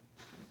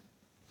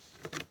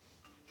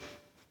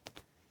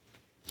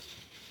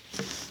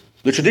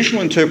 The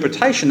traditional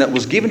interpretation that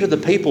was given to the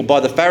people by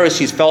the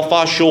Pharisees fell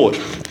far short.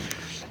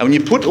 And when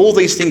you put all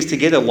these things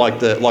together, like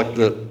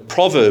the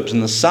Proverbs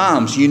and the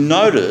Psalms, you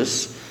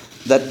notice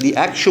that the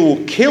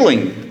actual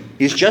killing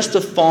is just a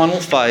final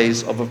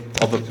phase of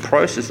a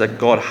process that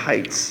God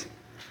hates.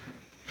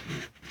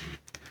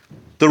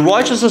 The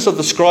righteousness of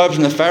the scribes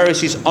and the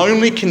Pharisees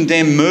only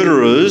condemned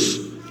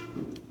murderers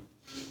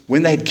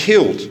when they had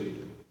killed,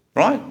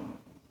 right?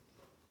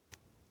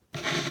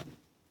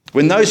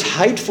 When those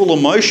hateful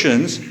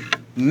emotions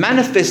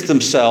manifest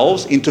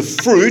themselves into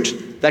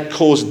fruit that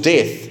cause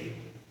death.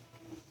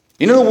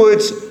 In other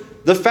words,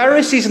 the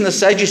Pharisees and the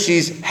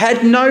Sadducees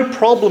had no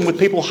problem with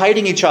people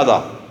hating each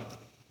other.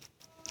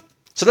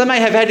 So they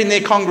may have had in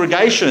their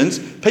congregations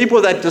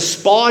people that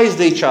despised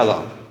each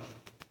other.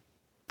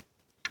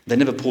 They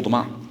never pulled them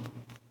up.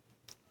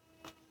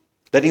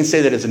 They didn't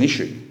see that as an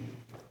issue.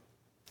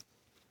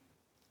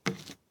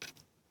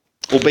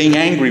 Or being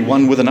angry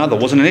one with another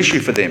wasn't an issue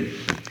for them.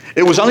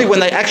 It was only when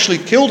they actually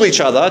killed each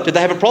other did they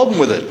have a problem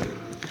with it.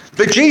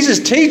 But Jesus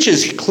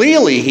teaches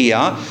clearly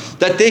here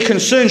that their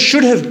concern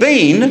should have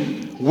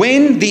been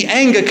when the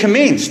anger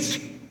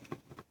commenced,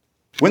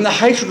 when the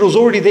hatred was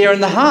already there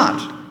in the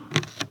heart.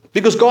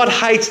 Because God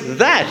hates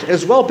that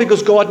as well,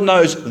 because God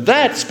knows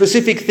that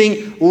specific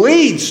thing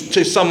leads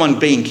to someone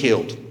being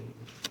killed.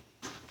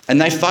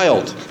 And they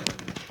failed.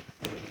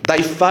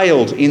 They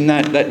failed in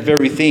that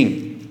very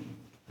thing.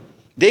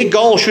 Their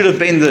goal should have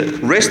been the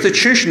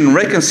restitution and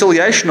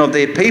reconciliation of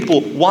their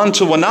people one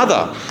to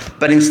another.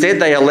 But instead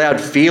they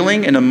allowed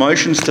feeling and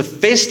emotions to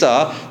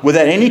fester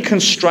without any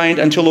constraint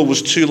until it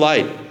was too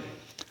late.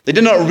 They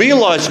did not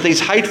realise that these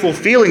hateful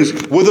feelings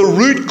were the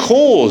root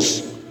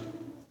cause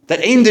that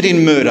ended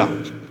in murder,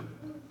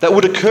 that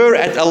would occur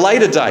at a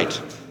later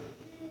date.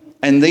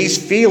 And these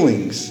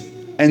feelings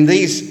and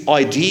these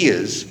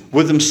ideas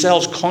were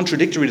themselves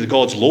contradictory to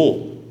God's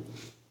law.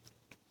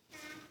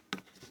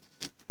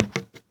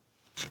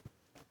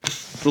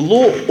 The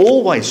law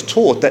always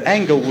taught that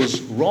anger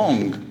was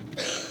wrong.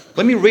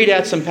 Let me read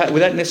out some,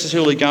 without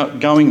necessarily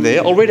going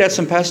there, I'll read out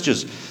some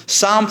passages.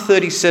 Psalm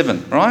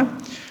 37, right?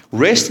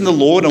 Rest in the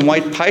Lord and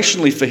wait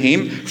patiently for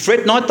him.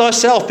 Fret not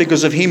thyself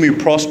because of him who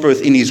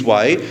prospereth in his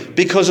way,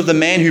 because of the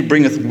man who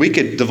bringeth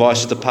wicked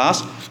devices to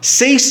pass.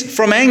 Cease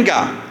from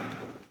anger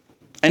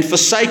and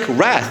forsake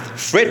wrath.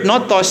 Fret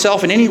not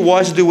thyself in any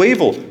wise to do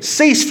evil.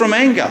 Cease from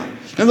anger.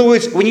 In other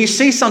words, when you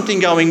see something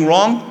going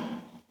wrong,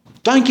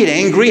 don't get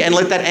angry and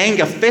let that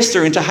anger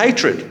fester into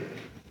hatred.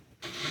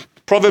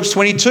 Proverbs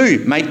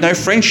 22, make no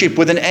friendship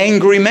with an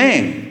angry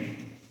man.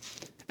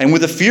 And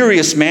with a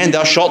furious man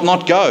thou shalt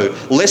not go,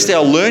 lest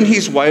thou learn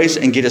his ways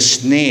and get a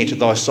snare to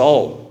thy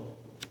soul.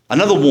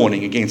 Another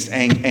warning against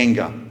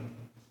anger.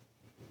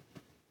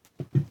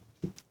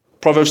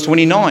 Proverbs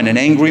 29, an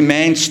angry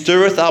man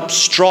stirreth up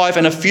strife,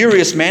 and a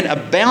furious man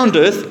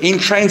aboundeth in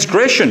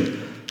transgression.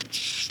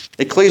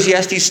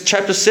 Ecclesiastes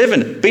chapter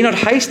 7, be not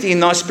hasty in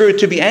thy spirit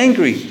to be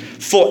angry,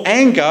 for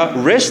anger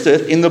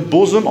resteth in the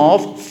bosom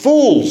of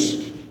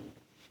fools.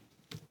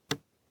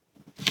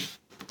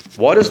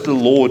 Why does the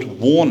Lord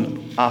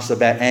warn us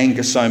about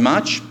anger so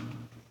much?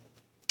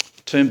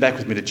 Turn back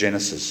with me to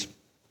Genesis.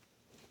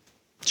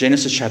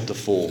 Genesis chapter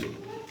 4.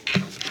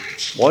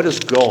 Why does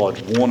God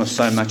warn us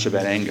so much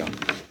about anger?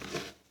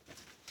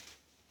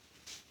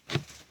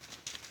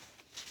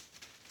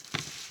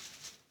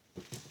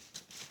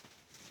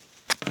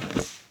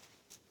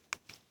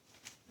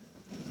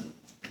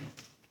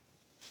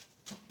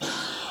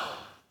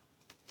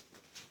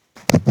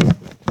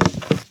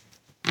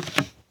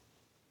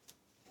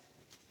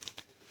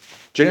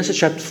 Genesis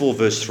chapter 4,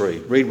 verse 3.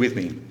 Read with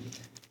me.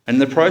 And in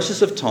the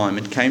process of time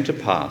it came to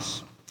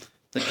pass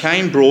that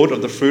Cain brought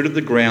of the fruit of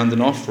the ground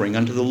an offering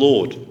unto the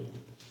Lord.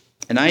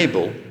 And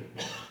Abel,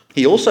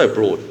 he also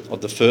brought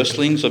of the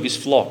firstlings of his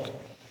flock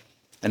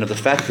and of the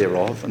fat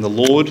thereof. And the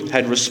Lord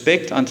had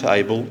respect unto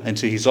Abel and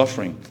to his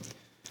offering.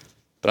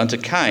 But unto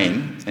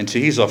Cain and to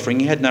his offering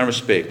he had no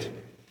respect.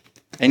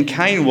 And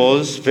Cain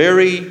was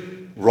very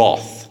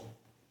wroth,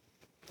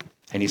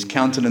 and his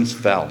countenance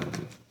fell.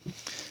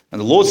 And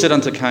the Lord said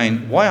unto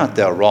Cain, Why art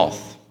thou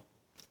wroth?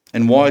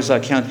 And why is thy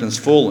countenance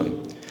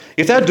fallen?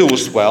 If thou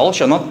doest well,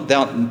 shall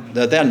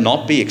thou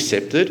not be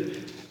accepted?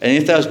 And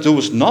if thou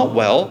doest not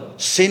well,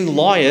 sin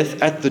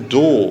lieth at the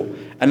door,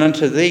 and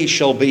unto thee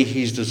shall be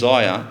his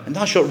desire, and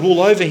thou shalt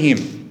rule over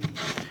him.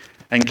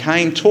 And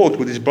Cain talked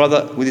with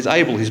his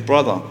Abel his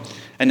brother.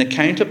 And it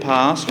came to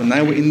pass, when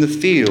they were in the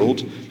field,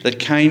 that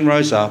Cain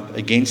rose up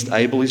against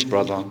Abel his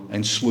brother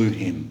and slew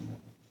him.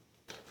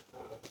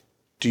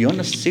 Do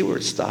you see where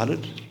it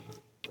started?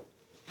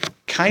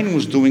 Cain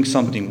was doing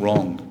something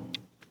wrong.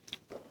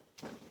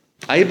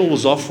 Abel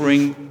was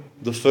offering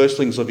the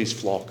firstlings of his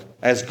flock,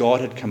 as God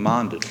had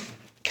commanded.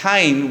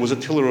 Cain was a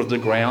tiller of the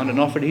ground and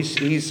offered his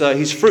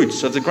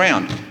fruits of the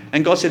ground.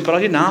 And God said, But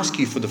I didn't ask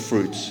you for the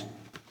fruits.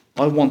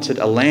 I wanted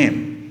a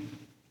lamb.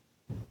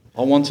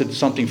 I wanted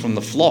something from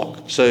the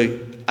flock. So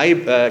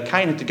Cain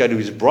had to go to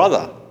his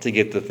brother to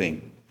get the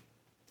thing.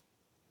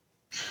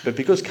 But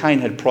because Cain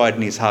had pride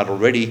in his heart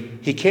already,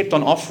 he kept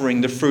on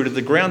offering the fruit of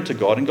the ground to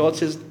God. And God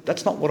says,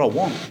 That's not what I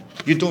want.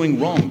 You're doing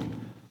wrong.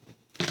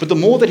 But the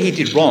more that he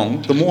did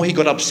wrong, the more he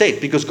got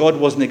upset, because God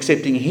wasn't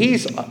accepting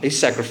his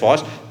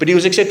sacrifice, but he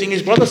was accepting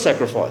his brother's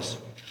sacrifice.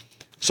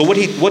 So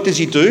what does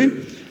he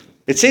do?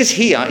 It says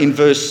here in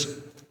verse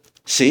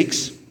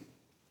 5,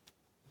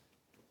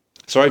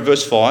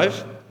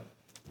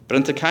 But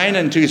unto Cain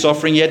and to his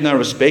offering he had no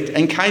respect,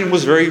 and Cain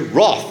was very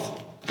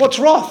wroth. What's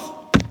wroth?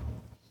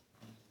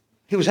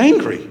 He was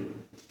angry.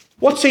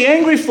 What's he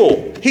angry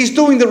for? He's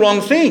doing the wrong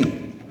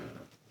thing.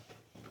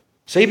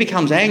 So he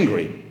becomes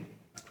angry.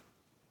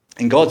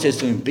 And God says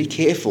to him, Be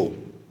careful.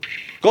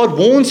 God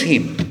warns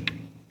him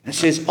and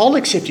says, I'll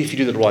accept you if you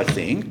do the right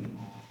thing.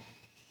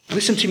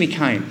 Listen to me,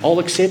 Cain. I'll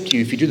accept you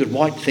if you do the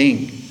right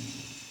thing.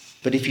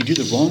 But if you do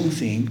the wrong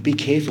thing, be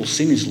careful.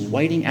 Sin is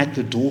waiting at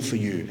the door for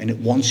you, and it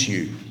wants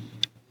you.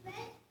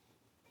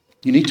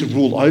 You need to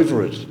rule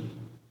over it.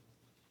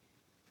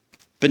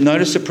 But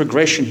notice the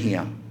progression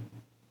here.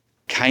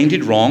 Cain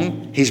did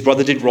wrong, his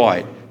brother did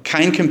right.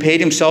 Cain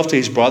compared himself to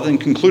his brother and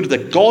concluded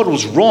that God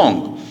was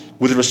wrong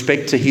with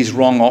respect to his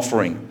wrong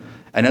offering.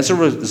 And as a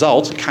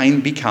result,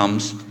 Cain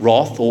becomes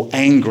wroth or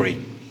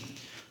angry.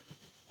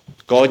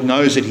 God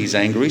knows that he's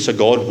angry, so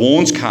God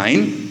warns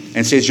Cain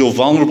and says, You're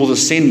vulnerable to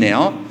sin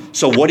now.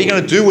 So what are you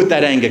going to do with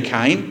that anger,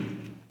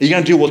 Cain? Are you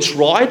going to do what's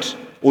right,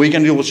 or are you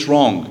going to do what's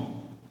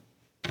wrong?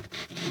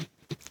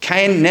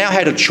 Cain now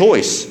had a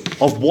choice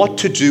of what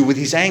to do with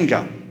his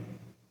anger.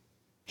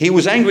 He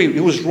was angry.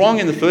 He was wrong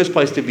in the first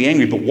place to be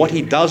angry, but what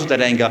he does with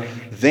that anger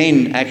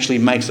then actually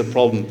makes the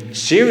problem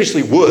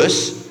seriously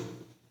worse,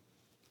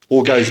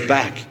 or goes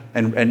back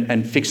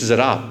and fixes it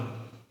up.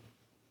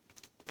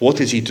 What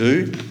does he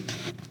do?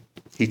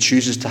 He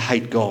chooses to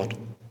hate God,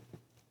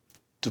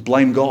 to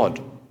blame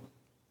God,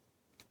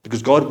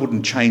 because God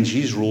wouldn't change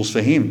his rules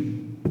for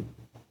him.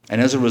 And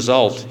as a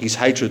result, his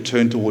hatred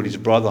turned toward his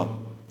brother,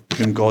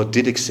 whom God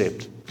did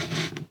accept.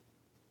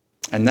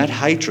 And that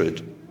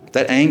hatred,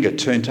 that anger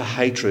turned to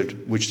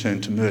hatred, which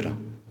turned to murder.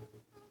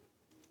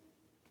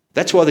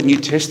 That's why the New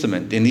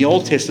Testament, in the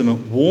Old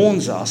Testament,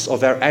 warns us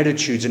of our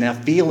attitudes and our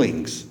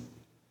feelings.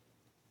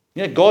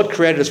 You know, God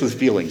created us with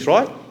feelings,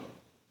 right?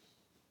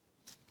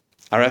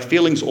 Are our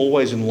feelings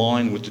always in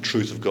line with the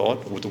truth of God,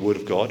 or with the Word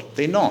of God?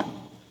 They're not.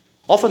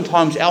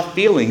 Oftentimes our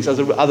feelings are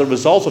the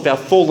result of our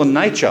fallen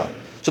nature.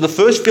 So the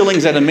first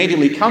feelings that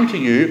immediately come to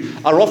you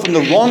are often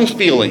the wrong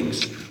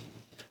feelings.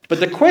 But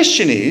the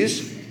question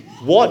is,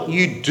 what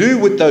you do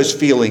with those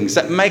feelings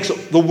that makes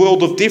the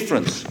world of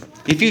difference.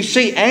 If you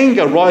see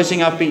anger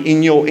rising up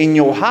in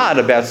your heart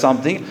about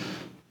something,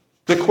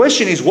 the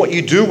question is what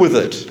you do with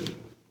it.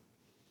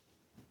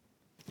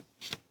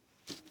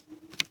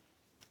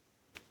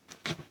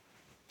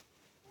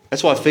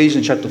 That's why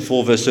Ephesians chapter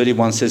 4 verse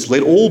 31 says,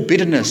 Let all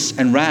bitterness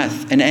and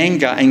wrath and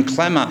anger and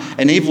clamour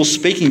and evil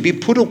speaking be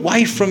put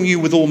away from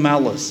you with all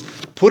malice.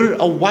 Put it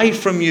away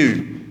from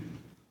you.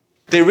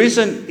 The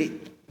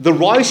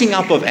rising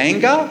up of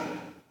anger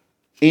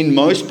in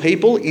most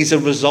people is a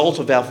result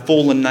of our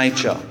fallen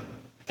nature.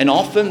 And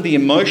often the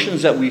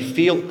emotions that we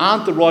feel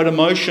aren't the right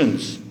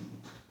emotions.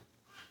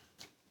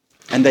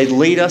 And they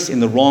lead us in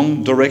the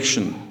wrong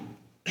direction.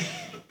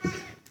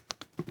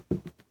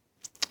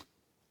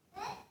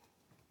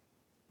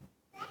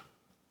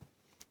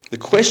 The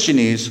question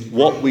is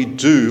what we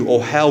do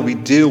or how we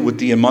deal with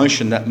the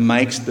emotion that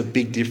makes the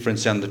big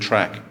difference down the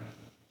track.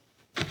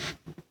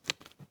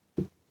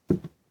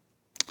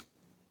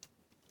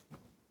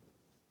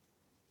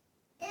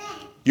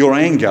 Your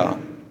anger,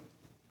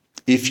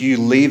 if you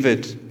leave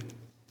it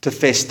to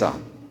fester,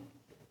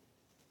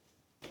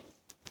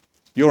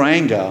 Your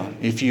anger,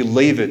 if you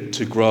leave it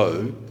to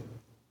grow,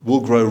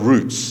 will grow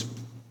roots.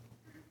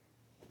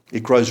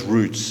 It grows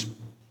roots.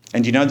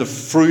 And you know the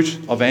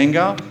fruit of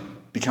anger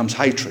becomes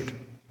hatred.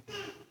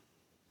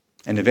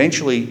 And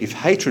eventually, if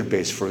hatred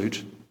bears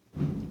fruit,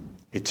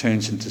 it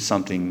turns into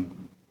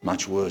something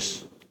much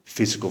worse,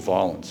 physical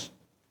violence.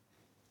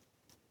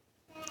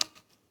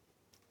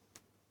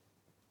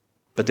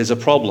 But there's a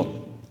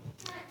problem.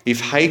 If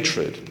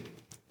hatred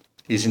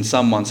is in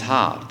someone's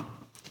heart,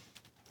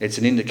 it's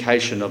an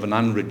indication of an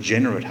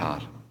unregenerate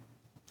heart.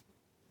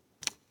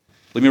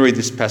 Let me read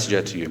this passage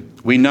out to you.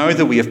 We know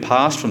that we have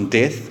passed from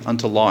death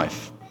unto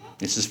life.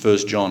 This is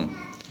 1 John.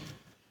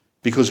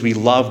 Because we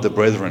love the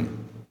brethren.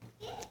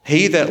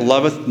 He that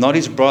loveth not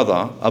his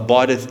brother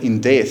abideth in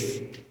death.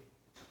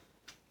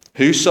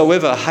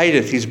 Whosoever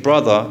hateth his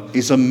brother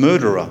is a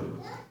murderer.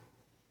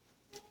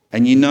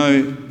 And you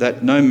know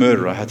that no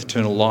murderer hath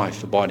eternal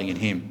life abiding in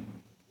him.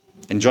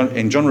 And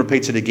John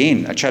repeats it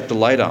again, a chapter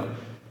later.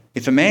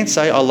 If a man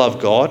say, I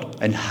love God,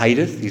 and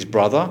hateth his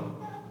brother,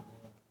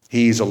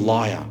 he is a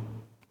liar.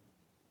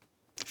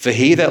 For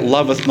he that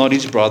loveth not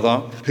his brother,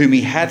 whom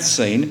he hath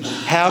seen,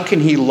 how can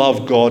he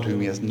love God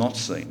whom he has not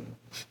seen?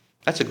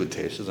 That's a good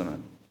test, isn't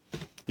it?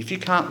 If you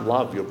can't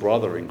love your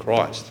brother in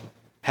Christ,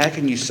 how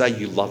can you say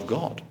you love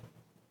God?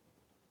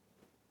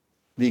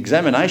 The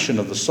examination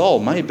of the soul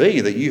may be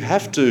that you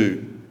have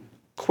to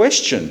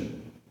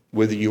question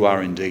whether you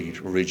are indeed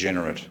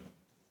regenerate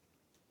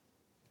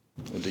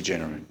or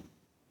degenerate.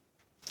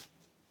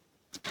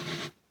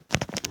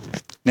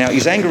 Now,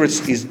 is anger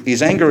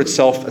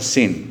itself a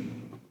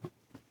sin?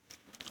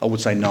 I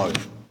would say no.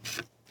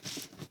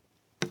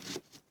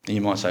 And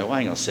you might say, well,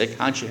 hang on a sec,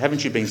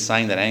 haven't you been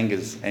saying that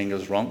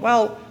anger's wrong?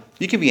 Well,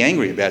 you can be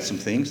angry about some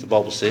things, the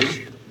Bible says.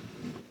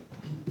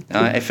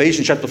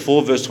 Ephesians chapter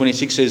 4, verse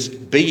 26 says,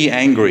 be ye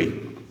angry,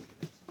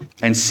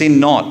 and sin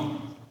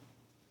not.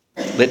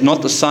 Let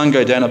not the sun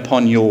go down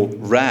upon your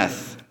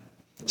wrath.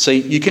 See,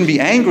 you can be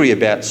angry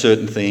about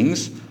certain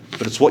things,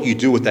 but it's what you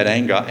do with that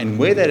anger and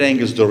where that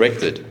anger is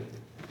directed.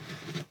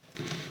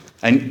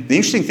 And the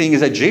interesting thing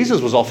is that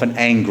Jesus was often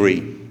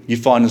angry, you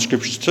find in the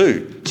scriptures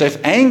too. So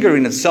if anger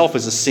in itself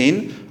is a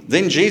sin,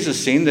 then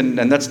Jesus sinned,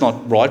 and that's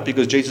not right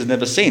because Jesus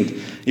never sinned.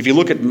 If you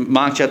look at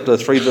Mark chapter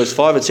 3, verse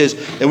 5, it says,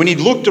 and when he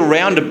looked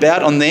around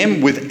about on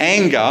them with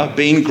anger,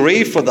 being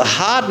grieved for the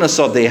hardness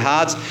of their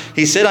hearts,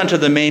 he said unto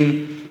the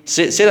man,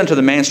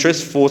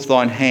 stretch forth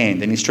thine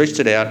hand. And he stretched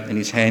it out, and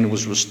his hand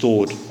was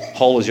restored,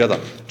 whole as the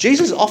other.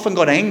 Jesus often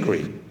got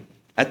angry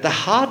at the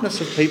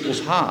hardness of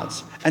people's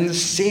hearts and the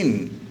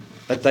sin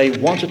that they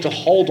wanted to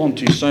hold on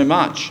to so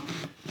much.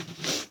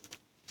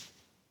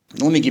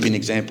 Let me give you an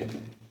example.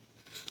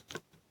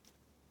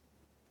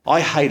 I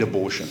hate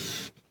abortion.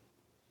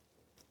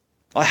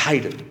 I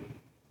hate it.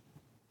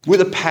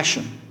 With a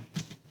passion.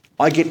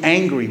 I get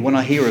angry when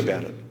I hear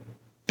about it.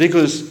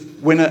 Because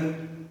when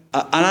an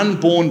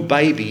unborn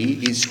baby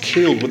is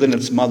killed within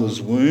its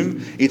mother's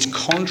womb, it's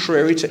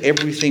contrary to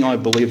everything I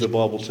believe the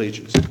Bible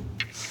teaches.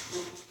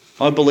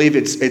 I believe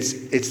it's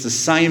the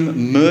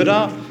same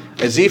murder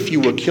as if you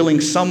were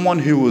killing someone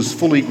who was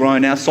fully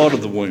grown outside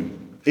of the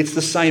womb. It's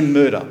the same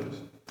murder.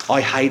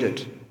 I hate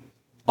it.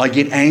 I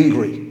get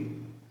angry.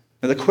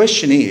 Now the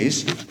question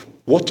is,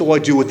 what do I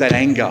do with that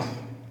anger?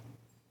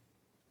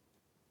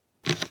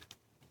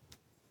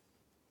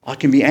 I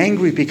can be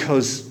angry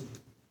because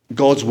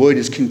God's word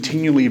is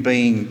continually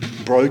being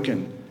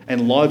broken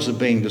and lives are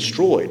being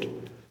destroyed.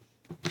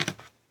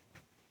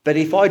 But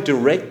if I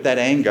direct that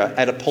anger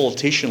at a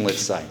politician, let's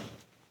say,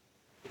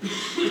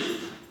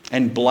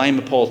 and blame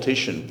a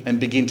politician and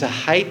begin to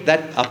hate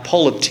a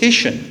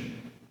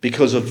politician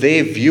because of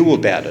their view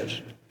about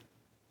it,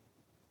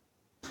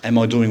 am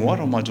I doing right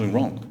or am I doing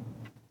wrong?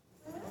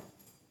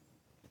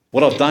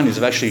 What I've done is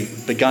I've actually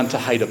begun to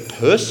hate a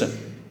person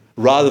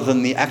rather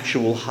than the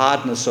actual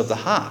hardness of the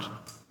heart.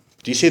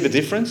 Do you see the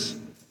difference?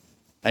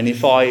 And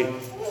if I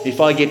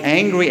get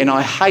angry and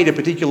I hate a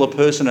particular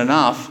person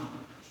enough,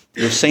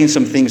 we've seen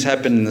some things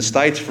happen in the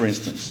States, for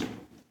instance,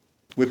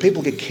 where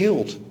people get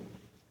killed.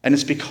 And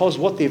it's because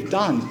what they've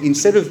done,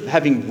 instead of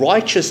having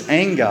righteous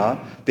anger,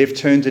 they've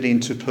turned it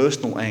into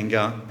personal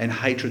anger and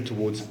hatred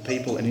towards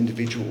people and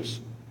individuals.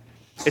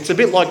 It's a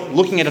bit like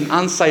looking at an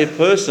unsaved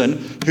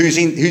person who's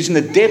in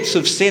the depths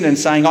of sin and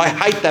saying, I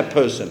hate that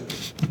person.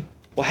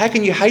 Well, how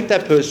can you hate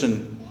that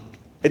person?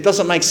 It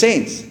doesn't make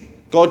sense.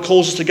 God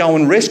calls us to go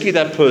and rescue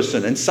that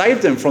person and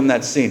save them from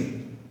that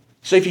sin.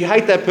 So if you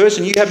hate that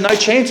person, you have no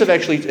chance of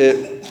actually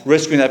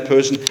rescuing that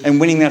person and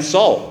winning that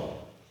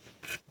soul.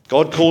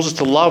 God calls us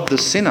to love the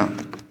sinner.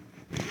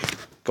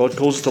 God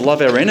calls us to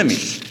love our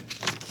enemies.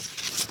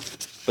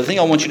 But the thing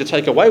I want you to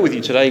take away with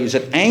you today is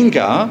that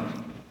anger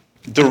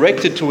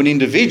directed to an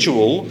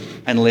individual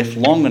and left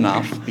long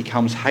enough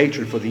becomes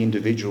hatred for the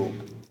individual.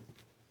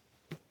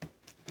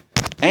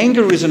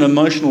 Anger is an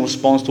emotional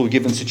response to a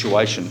given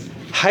situation.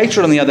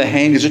 Hatred, on the other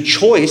hand, is a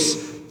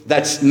choice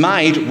that's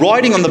made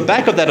riding on the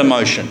back of that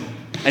emotion.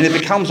 And it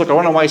becomes like a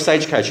runaway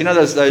stagecoach. You know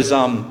those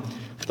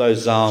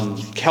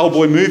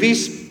cowboy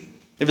movies?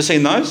 Ever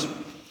seen those?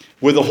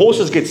 Where the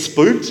horses get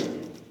spooked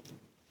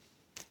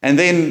And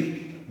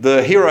then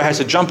the hero has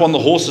to jump on the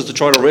horses to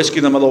try to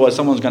rescue them, otherwise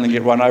someone's going to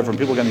get run over and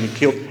people are going to get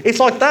killed. It's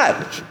like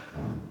that.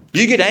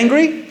 You get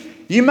angry,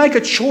 you make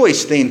a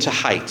choice then to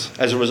hate.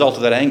 As a result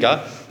of that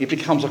anger, it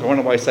becomes like a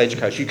runaway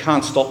stagecoach. You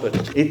can't stop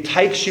it. It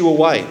takes you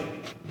away.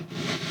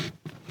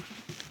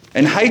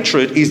 And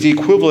hatred is the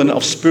equivalent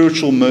of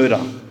spiritual murder.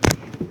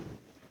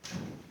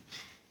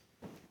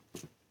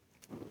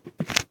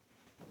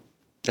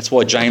 That's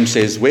why James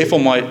says, "Wherefore,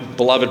 my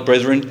beloved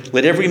brethren,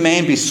 let every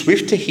man be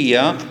swift to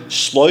hear,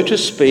 slow to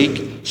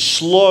speak,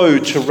 slow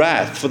to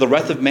wrath, for the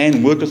wrath of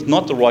man worketh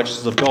not the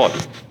righteousness of God."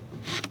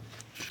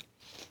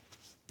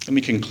 Let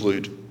me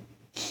conclude.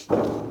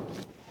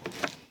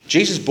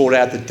 Jesus brought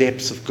out the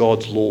depths of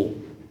God's law.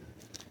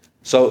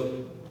 So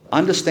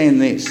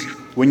understand this.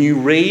 When you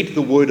read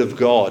the Word of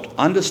God,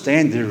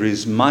 understand there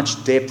is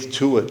much depth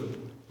to it.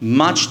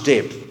 Much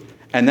depth.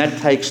 And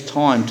that takes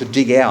time to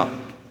dig out.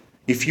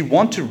 If you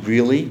want to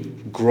really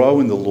grow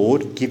in the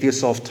Lord, give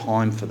yourself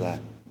time for that.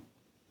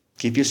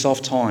 Give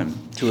yourself time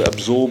to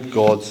absorb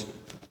God's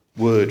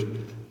Word.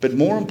 But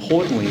more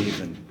importantly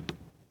even,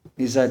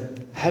 is that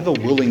have a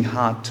willing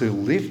heart to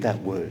live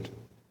that Word.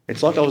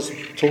 It's like I was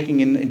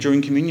talking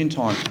during communion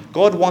time.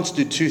 God wants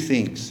to do two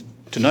things: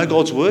 to know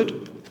God's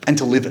Word and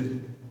to live it.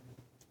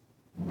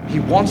 He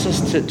wants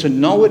us to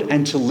know it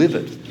and to live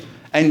it.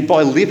 And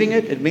by living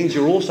it, it means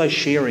you're also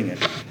sharing it.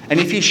 And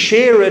if you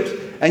share it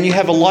and you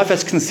have a life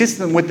that's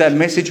consistent with that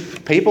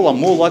message, people are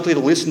more likely to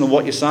listen to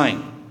what you're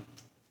saying.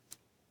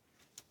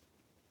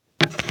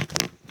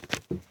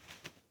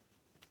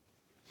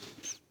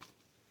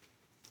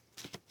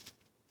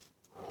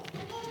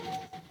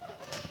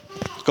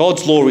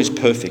 God's law is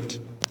perfect.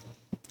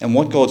 And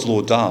what God's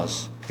law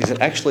does is it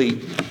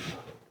actually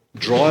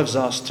drives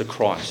us to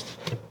Christ.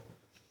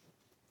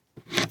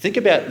 Think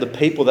about the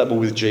people that were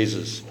with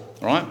Jesus,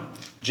 right?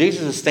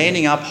 Jesus is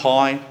standing up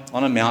high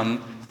on a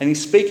mountain and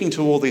he's speaking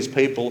to all these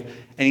people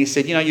and he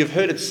said, you've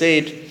heard it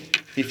said,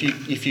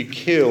 if you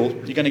kill,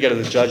 you're going to go to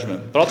the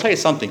judgment. But I'll tell you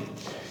something.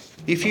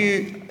 If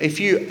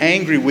you're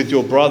angry with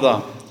your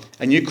brother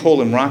and you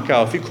call him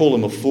Raka, if you call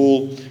him a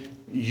fool,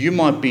 you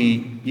might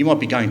be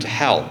going to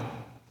hell.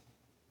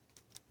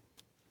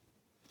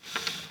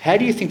 How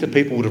do you think the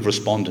people would have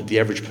responded, the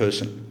average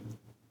person?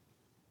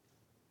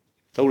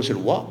 They would have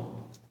said, what?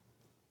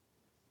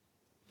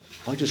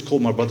 I just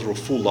called my brother a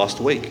fool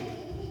last week.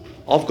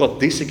 I've got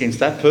this against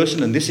that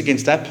person and this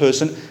against that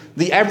person.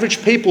 The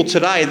average people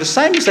today, the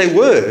same as they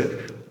were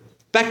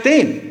back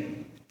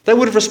then, they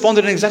would have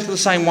responded in exactly the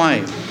same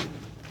way.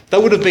 They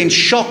would have been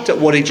shocked at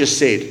what he just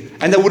said.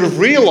 And they would have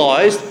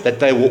realised that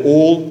they were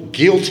all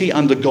guilty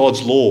under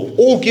God's law.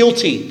 All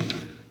guilty.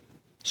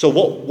 So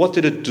what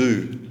did it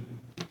do?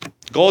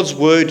 God's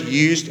word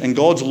used and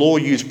God's law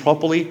used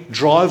properly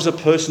drives a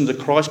person to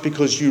Christ,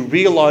 because you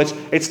realise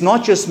it's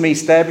not just me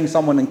stabbing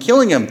someone and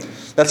killing them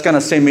that's going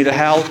to send me to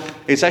hell.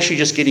 It's actually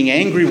just getting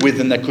angry with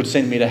them that could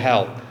send me to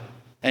hell.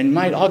 And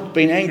mate, I've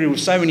been angry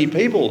with so many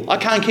people. I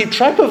can't keep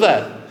track of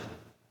that.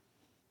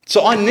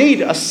 So I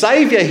need a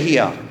saviour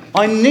here.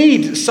 I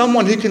need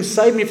someone who can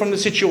save me from the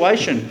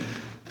situation.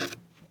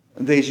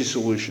 And there's your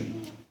solution.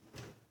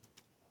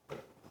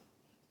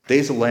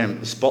 There's a lamb,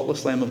 the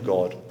spotless Lamb of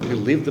God, who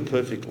lived the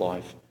perfect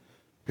life,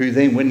 who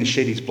then went and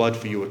shed his blood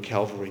for you at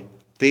Calvary.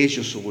 There's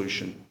your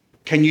solution.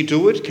 Can you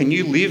do it? Can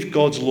you live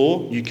God's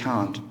law? You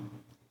can't.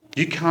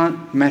 You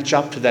can't match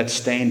up to that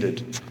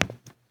standard.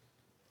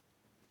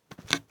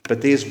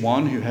 But there's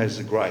one who has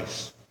the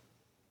grace.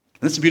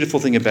 And that's the beautiful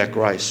thing about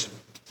grace.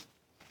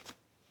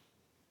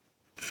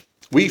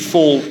 We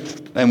fall,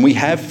 and we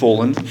have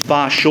fallen,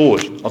 far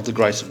short of the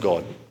grace of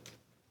God.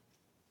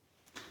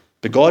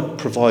 But God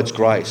provides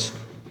grace,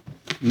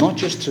 not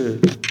just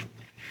to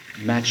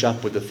match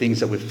up with the things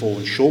that we've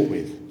fallen short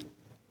with.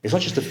 It's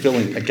not just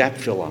a gap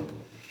filler,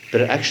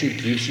 but it actually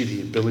gives you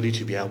the ability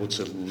to be able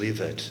to live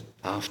it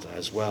after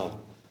as well.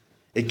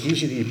 It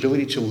gives you the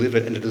ability to live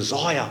it and a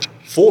desire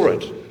for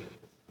it.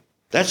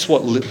 That's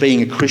what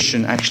being a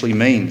Christian actually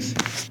means.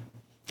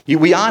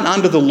 We aren't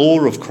under the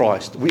law of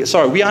Christ. We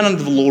aren't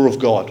under the law of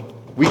God.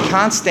 We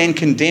can't stand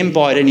condemned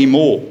by it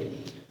anymore.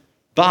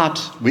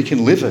 But we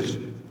can live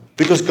it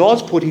because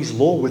God's put his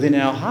law within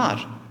our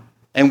heart.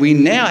 And we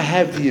now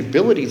have the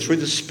ability, through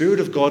the Spirit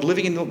of God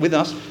living with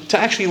us, to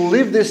actually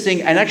live this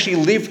thing and actually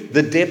live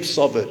the depths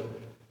of it.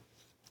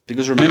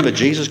 Because remember,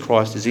 Jesus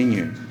Christ is in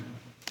you.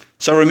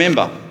 So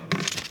remember,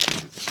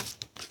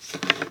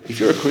 if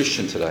you're a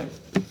Christian today,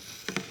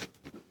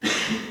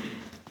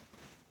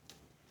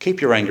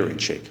 keep your anger in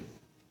check.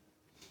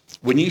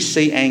 When you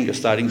see anger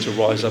starting to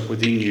rise up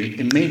within you,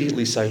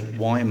 immediately say,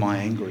 why am I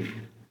angry?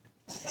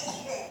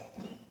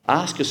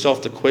 Ask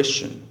yourself the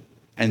question,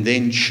 and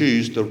then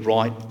choose the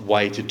right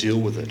way to deal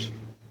with it.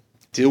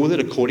 Deal with it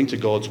according to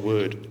God's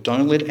word.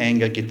 Don't let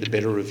anger get the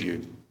better of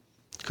you,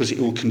 because it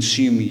will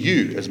consume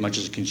you as much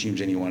as it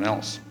consumes anyone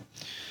else.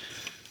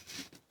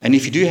 And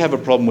if you do have a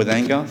problem with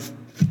anger,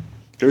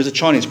 there is a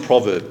Chinese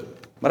proverb.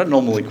 I don't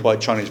normally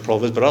quote Chinese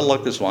proverbs, but I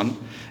like this one.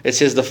 It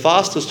says, the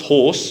fastest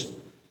horse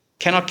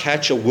cannot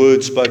catch a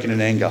word spoken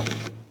in anger.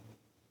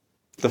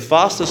 The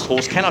fastest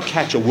horse cannot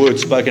catch a word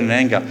spoken in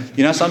anger.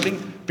 You know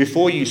something?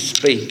 Before you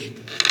speak,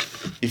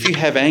 if you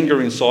have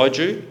anger inside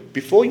you,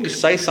 before you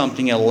say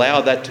something,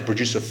 allow that to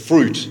produce a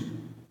fruit,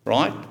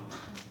 right?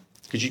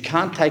 Because you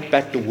can't take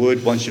back the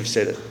word once you've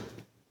said it.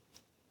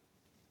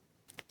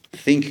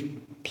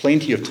 Think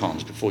plenty of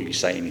times before you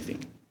say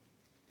anything.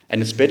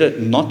 And it's better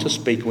not to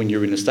speak when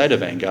you're in a state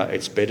of anger.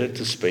 It's better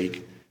to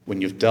speak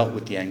when you've dealt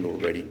with the anger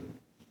already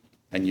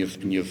and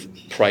you've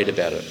prayed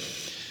about it.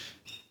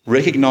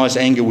 Recognise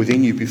anger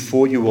within you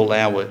before you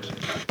allow it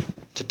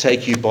to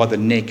take you by the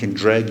neck and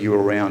drag you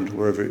around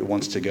wherever it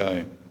wants to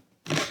go.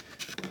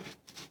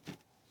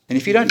 And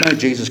if you don't know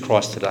Jesus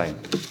Christ today,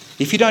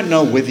 if you don't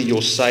know whether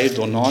you're saved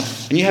or not,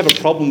 and you have a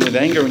problem with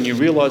anger and you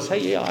realise,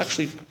 hey,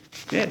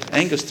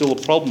 anger's still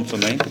a problem for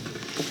me.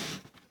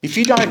 If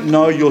you don't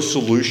know your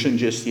solution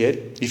just yet,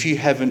 if you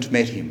haven't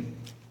met him,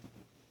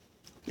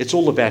 it's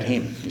all about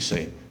him, you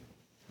see.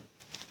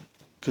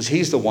 Because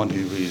he's the one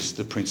who is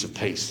the Prince of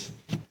Peace.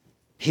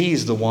 He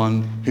is the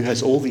one who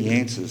has all the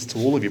answers to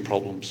all of your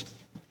problems.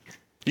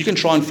 You can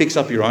try and fix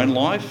up your own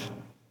life,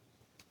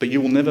 but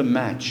you will never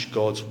match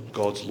God's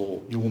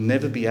law. You will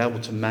never be able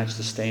to match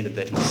the standard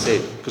that he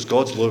set, because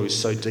God's law is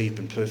so deep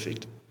and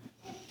perfect.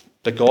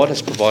 But God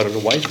has provided a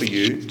way for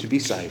you to be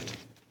saved.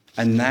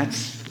 And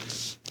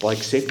that's by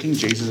accepting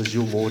Jesus as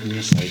your Lord and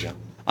your Saviour,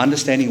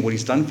 understanding what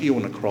he's done for you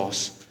on the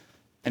cross,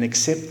 and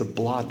accept the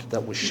blood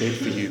that was shed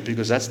for you,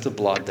 because that's the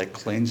blood that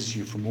cleanses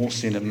you from all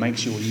sin and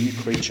makes you a new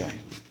creature.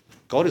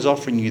 God is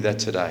offering you that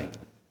today.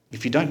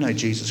 If you don't know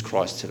Jesus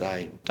Christ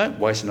today, don't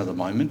waste another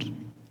moment.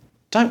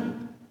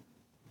 Don't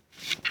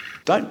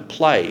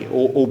play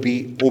or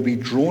be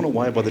drawn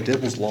away by the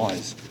devil's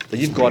lies that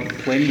you've got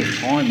plenty of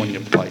time on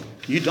your plate.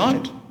 You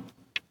don't.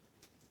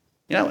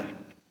 You know,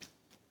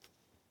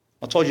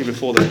 I told you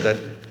before that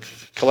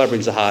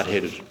Calabrians are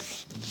hard-headed,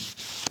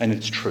 and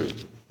it's true.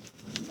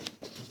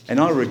 And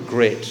I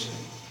regret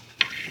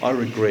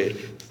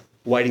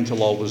waiting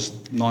till I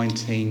was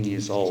 19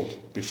 years old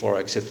before I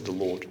accepted the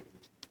Lord.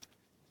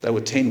 They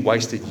were 10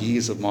 wasted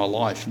years of my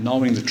life,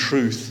 knowing the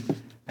truth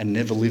and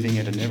never living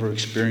it and never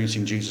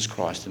experiencing Jesus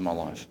Christ in my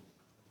life.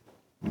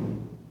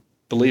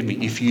 Believe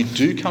me, if you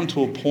do come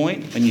to a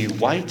point and you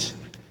wait,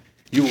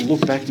 you will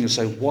look back and you'll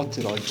say, what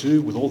did I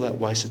do with all that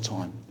wasted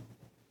time?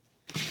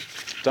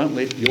 Don't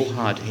let your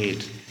hard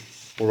head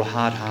or a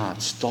hard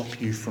heart stop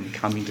you from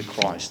coming to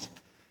Christ.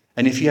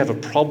 And if you have a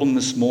problem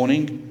this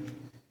morning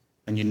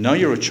and you know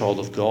you're a child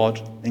of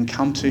God, then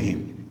come to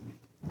him.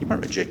 He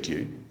won't reject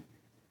you.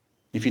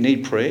 If you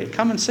need prayer,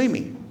 come and see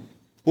me.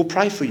 We'll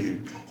pray for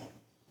you.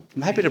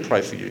 I'm happy to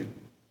pray for you.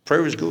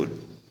 Prayer is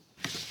good.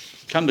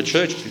 Come to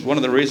church. One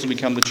of the reasons we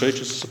come to church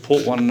is to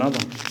support one another.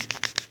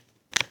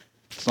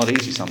 It's not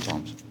easy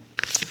sometimes.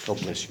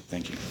 God bless you.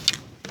 Thank you.